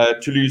that.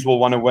 Toulouse will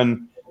want to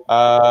win.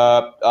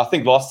 I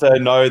think Gloucester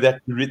know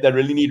that they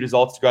really need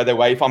results to go their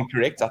way, if I'm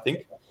correct, I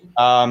think.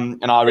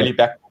 And I really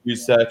back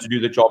Toulouse to do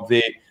the job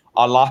there.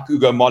 I like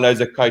Ugo Molo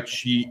as a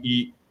coach.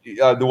 He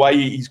the way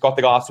he's got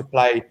the guys to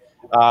play,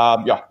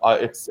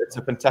 it's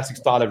a fantastic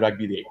style of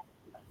rugby there.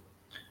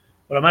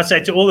 Well, I must say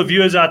to all the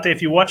viewers out there,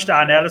 if you watched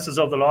our analysis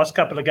of the last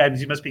couple of games,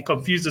 you must be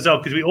confused as well,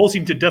 because we all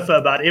seem to differ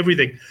about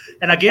everything.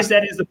 And I guess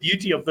that is the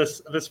beauty of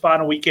this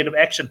final weekend of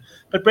action.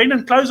 But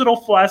Brendan, close it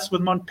off for us with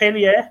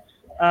Montpellier.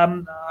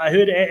 I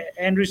heard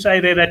Andrew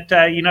say there that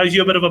he knows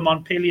you're a bit of a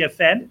Montpellier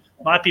fan.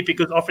 Might be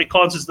because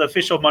Afrikaans is the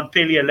official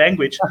Montpellier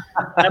language.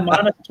 And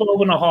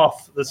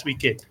 -12.5 this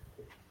weekend.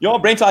 Yeah,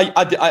 Brent,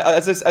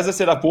 as I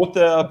said, I bought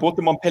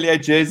the Montpellier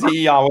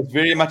jersey. I was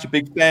very much a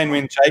big fan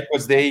when Jake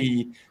was there.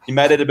 He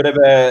made it a bit of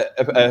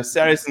a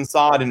Saracen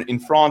side in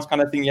France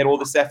kind of thing. He had all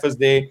the Saffers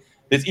there.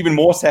 There's even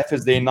more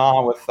Saffers there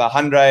now with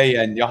Andre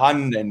and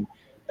Johan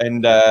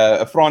and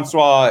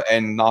Francois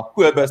and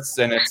Quibus,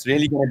 and it's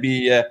really going to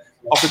be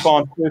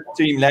Afrikaans first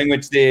team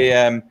language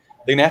there. They're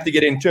going to have to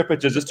get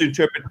interpreters just to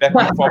interpret back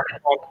from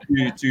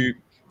Afrikaans to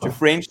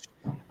French.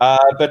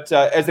 But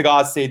as the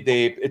guys said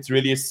there, it's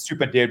really a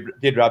super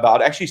dead rubber.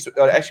 I'd actually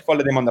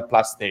follow them on the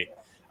plus there.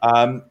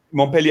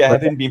 Montpellier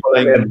haven't been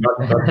playing.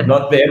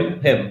 Not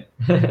them, him.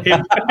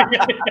 This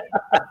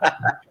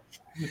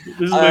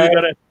is where we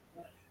got it.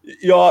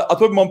 Yeah, I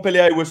thought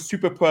Montpellier was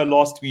super poor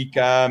last week.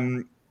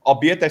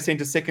 Albeit they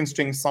sent a second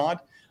string side.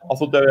 I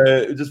thought they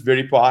were just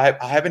very poor. I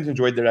haven't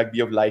enjoyed the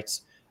rugby of late.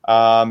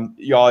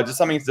 Just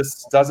something that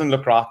just doesn't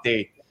look right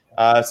there.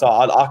 So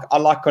I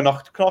like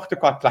Connacht. Connacht are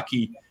quite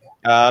plucky.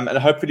 And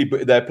hopefully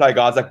they play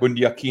guys like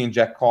Bundiaki and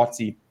Jack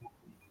Carty,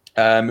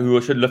 who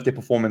should lift their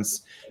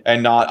performance.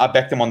 And I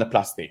back them on the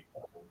plus there.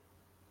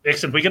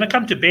 Excellent. We're going to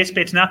come to best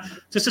bets now.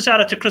 Just a shout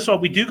out to Chris.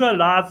 We do go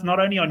live not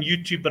only on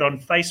YouTube but on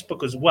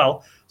Facebook as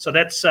well. So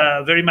that's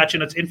very much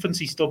in its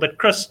infancy still. But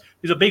Chris,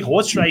 who's a big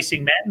horse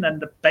racing man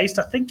and based,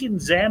 I think, in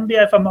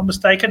Zambia, if I'm not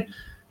mistaken,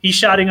 he's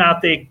shouting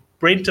out there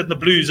Brent and the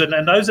Blues. And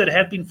those that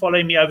have been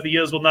following me over the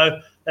years will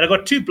know that I've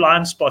got two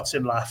blind spots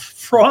in life,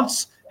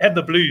 France and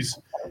the Blues.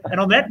 And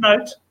on that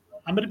note,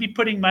 I'm going to be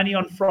putting money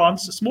on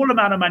France, a small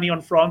amount of money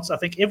on France, I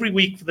think every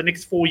week for the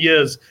next 4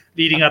 years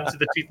leading up to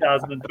the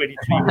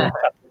 2023 World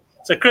Cup.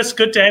 So, Chris,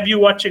 good to have you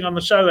watching on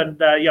the show, and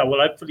we'll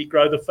hopefully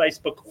grow the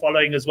Facebook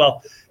following as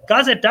well.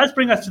 Guys, that does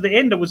bring us to the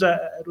end. It was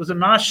a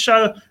nice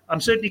show.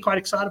 I'm certainly quite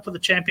excited for the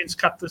Champions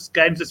Cup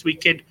games this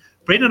weekend.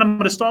 Brendan, I'm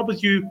going to start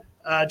with you.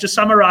 just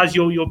summarize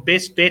your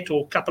best bet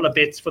or couple of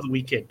bets for the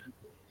weekend.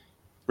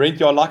 Brent,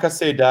 yeah, like I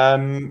said,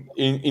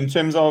 in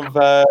terms of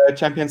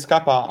Champions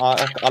Cup,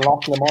 I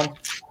like Le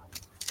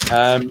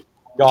Mans.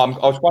 Yeah, I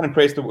was quite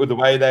impressed with the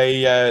way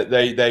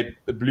they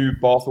blew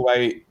Bath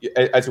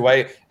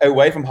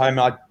away from home.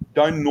 I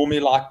don't normally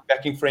like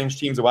backing French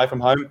teams away from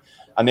home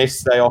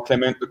unless they are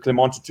Clement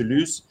to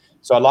lose.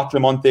 So I like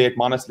Clement there at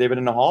minus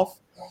 11.5.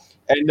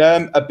 And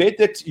a bet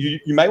that you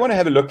may want to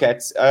have a look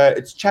at,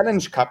 it's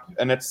Challenge Cup,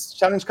 and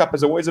Challenge Cup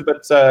is always a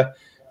bit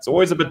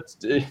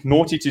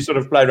naughty to sort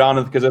of play around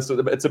with because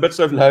it's a bit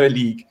sort of lower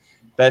league.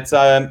 But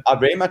I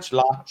very much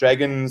like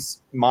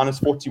Dragons minus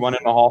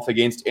 41.5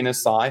 against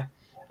NSI.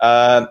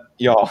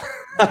 Yeah.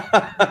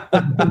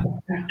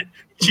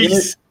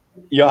 Jeez.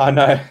 Yeah, I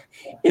know.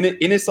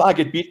 NSI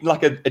get beaten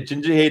like a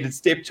ginger-headed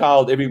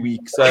stepchild every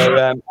week, so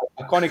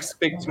I can't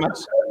expect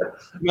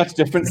much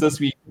difference this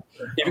week.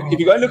 If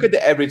you go look at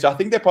the average, I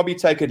think they probably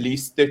take at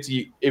least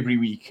 30 every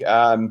week.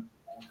 I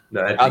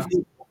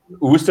think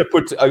Worcester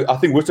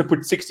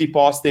put 60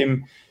 past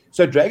them.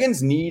 So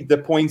Dragons need the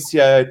points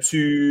here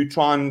to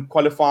try and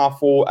qualify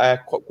for a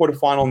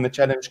quarterfinal in the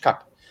Challenge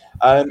Cup.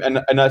 And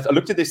I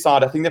looked at their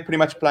side. I think they're pretty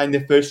much playing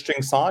their first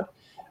string side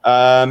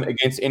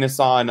against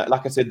NSI, and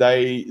like I said,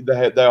 they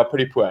are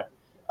pretty poor.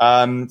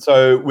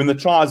 So when the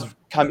tries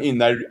come in,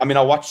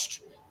 I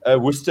watched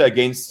Worcester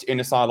against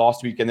NSI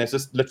last week, and there's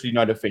just literally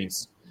no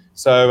defense.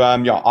 So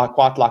I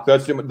quite like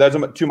those. Those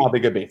are two of my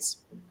bigger bets.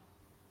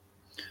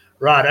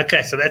 Right,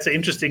 okay, so that's an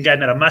interesting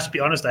game that I must be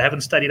honest, I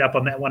haven't studied up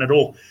on that one at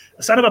all.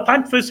 Son of a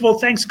Punt, first of all,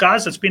 thanks,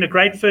 guys. It's been a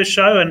great first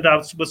show, and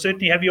we'll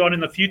certainly have you on in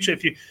the future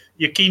if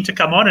you're keen to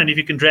come on, and if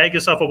you can drag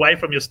yourself away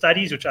from your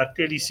studies, which I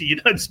clearly see you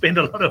don't spend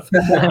a lot of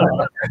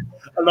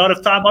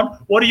time on.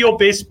 What are your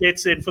best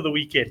bets then for the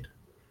weekend?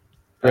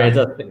 Great.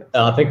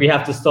 I think we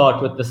have to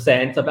start with the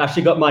Saints. I've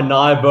actually got my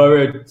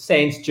Naivoro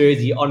Saints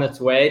jersey on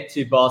its way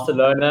to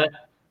Barcelona.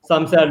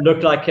 Some say I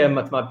look like him.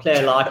 It's my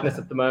player likeness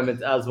at the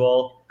moment as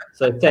well.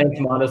 So Saints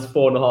minus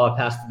 4.5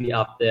 has to be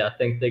up there. I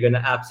think they're going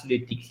to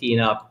absolutely clean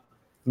up.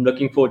 I'm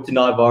looking forward to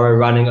Naivoro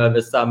running over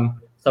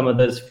some of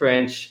those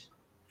French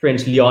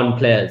Lyon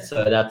players.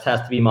 So that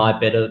has to be my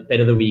bet of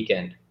the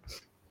weekend.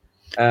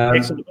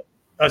 Excellent.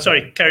 Oh,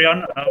 sorry, carry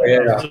on. I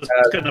was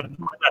just going to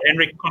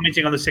Henrik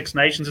commenting on the Six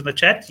Nations in the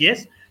chat.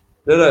 Yes?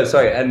 No,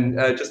 sorry. And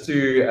just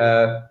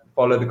to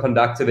follow the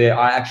conductor there,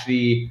 I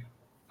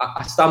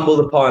stumbled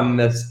upon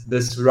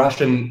this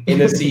Russian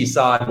NSC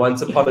side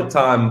once upon a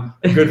time,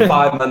 a good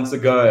 5 months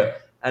ago,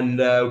 and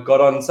got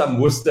on some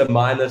Worcester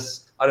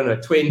minus,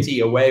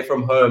 20 away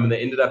from home, and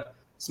they ended up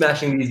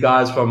smashing these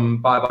guys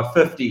by about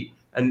 50.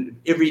 And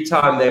every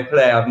time they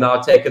play, I've now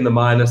taken the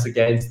minus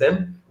against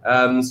them.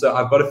 So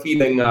I've got a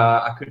feeling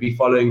I could be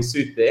following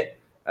suit there.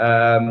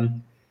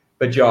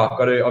 But yeah, I've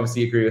got to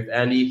obviously agree with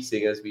Andy,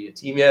 seeing as we're a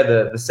team here,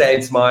 the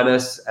Saints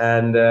minus,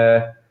 and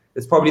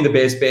it's probably the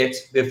best bet.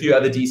 There are a few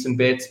other decent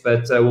bets,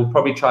 but we'll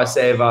probably try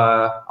save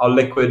our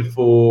liquid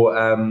for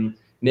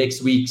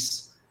next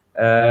week's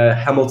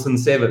Hamilton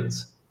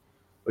Sevens.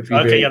 The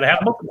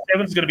Hamilton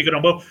Sevens is going to be good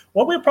on. Well,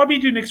 what we'll probably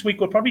do next week,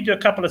 we'll probably do a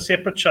couple of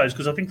separate shows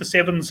because I think the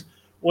Sevens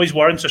always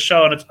warrants a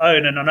show on its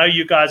own. And I know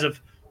you guys have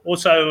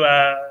also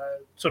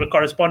sort of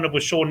corresponded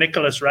with Sean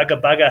Nicholas, Rugger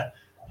Bugger.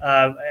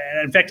 And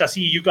in fact, I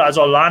see you guys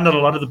are aligned on a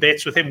lot of the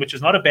bets with him, which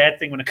is not a bad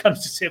thing when it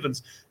comes to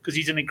Sevens because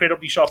he's an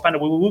incredibly sharp punter.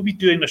 We will be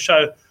doing the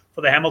show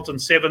for the Hamilton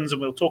Sevens,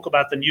 and we'll talk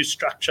about the new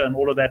structure and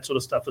all of that sort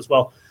of stuff as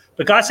well.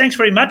 But guys, thanks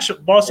very much.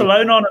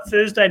 Barcelona on a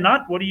Thursday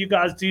night. What do you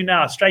guys do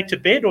now? Straight to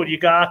bed, or do you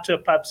go out to a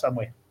pub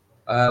somewhere?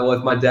 Well,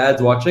 if my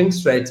dad's watching,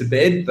 straight to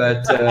bed.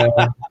 But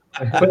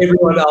for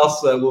everyone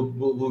else,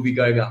 we'll be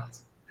going out.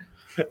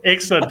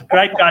 Excellent.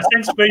 Great, guys.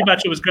 Thanks very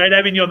much. It was great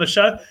having you on the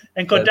show.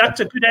 And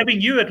conductor, good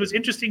having you. It was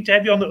interesting to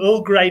have you on the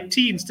Earl Grey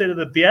tea instead of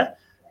the beer.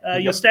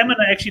 Your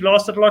stamina actually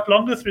lasted a lot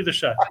longer through the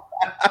show.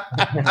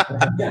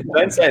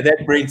 Don't say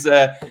that, Brent.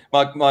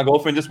 My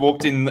girlfriend just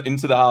walked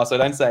into the house, so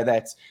don't say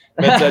that.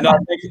 But no,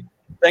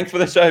 thanks for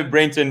the show,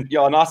 Brent. And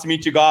yeah, nice to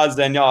meet you guys.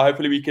 And yeah,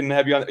 hopefully we can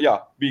have you on. Yeah,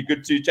 be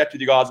good to chat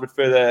with you guys a bit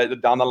further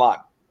down the line.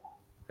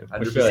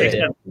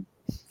 Excellent.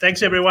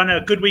 Thanks, everyone.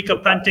 A good week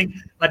of punting.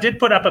 I did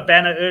put up a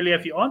banner earlier.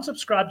 If you aren't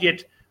subscribed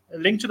yet, a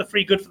link to the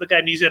free Good for the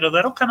Game newsletter.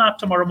 That'll come out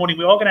tomorrow morning.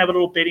 We are going to have a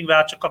little betting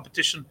voucher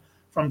competition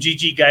from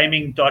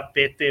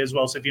gggaming.bet there as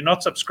well. So if you're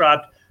not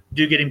subscribed,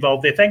 do get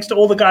involved there. Thanks to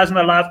all the guys in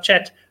the live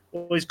chat.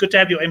 Always good to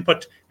have your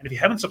input. And if you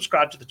haven't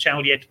subscribed to the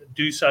channel yet,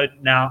 do so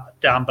now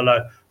down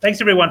below.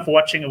 Thanks, everyone, for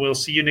watching, and we'll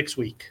see you next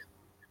week.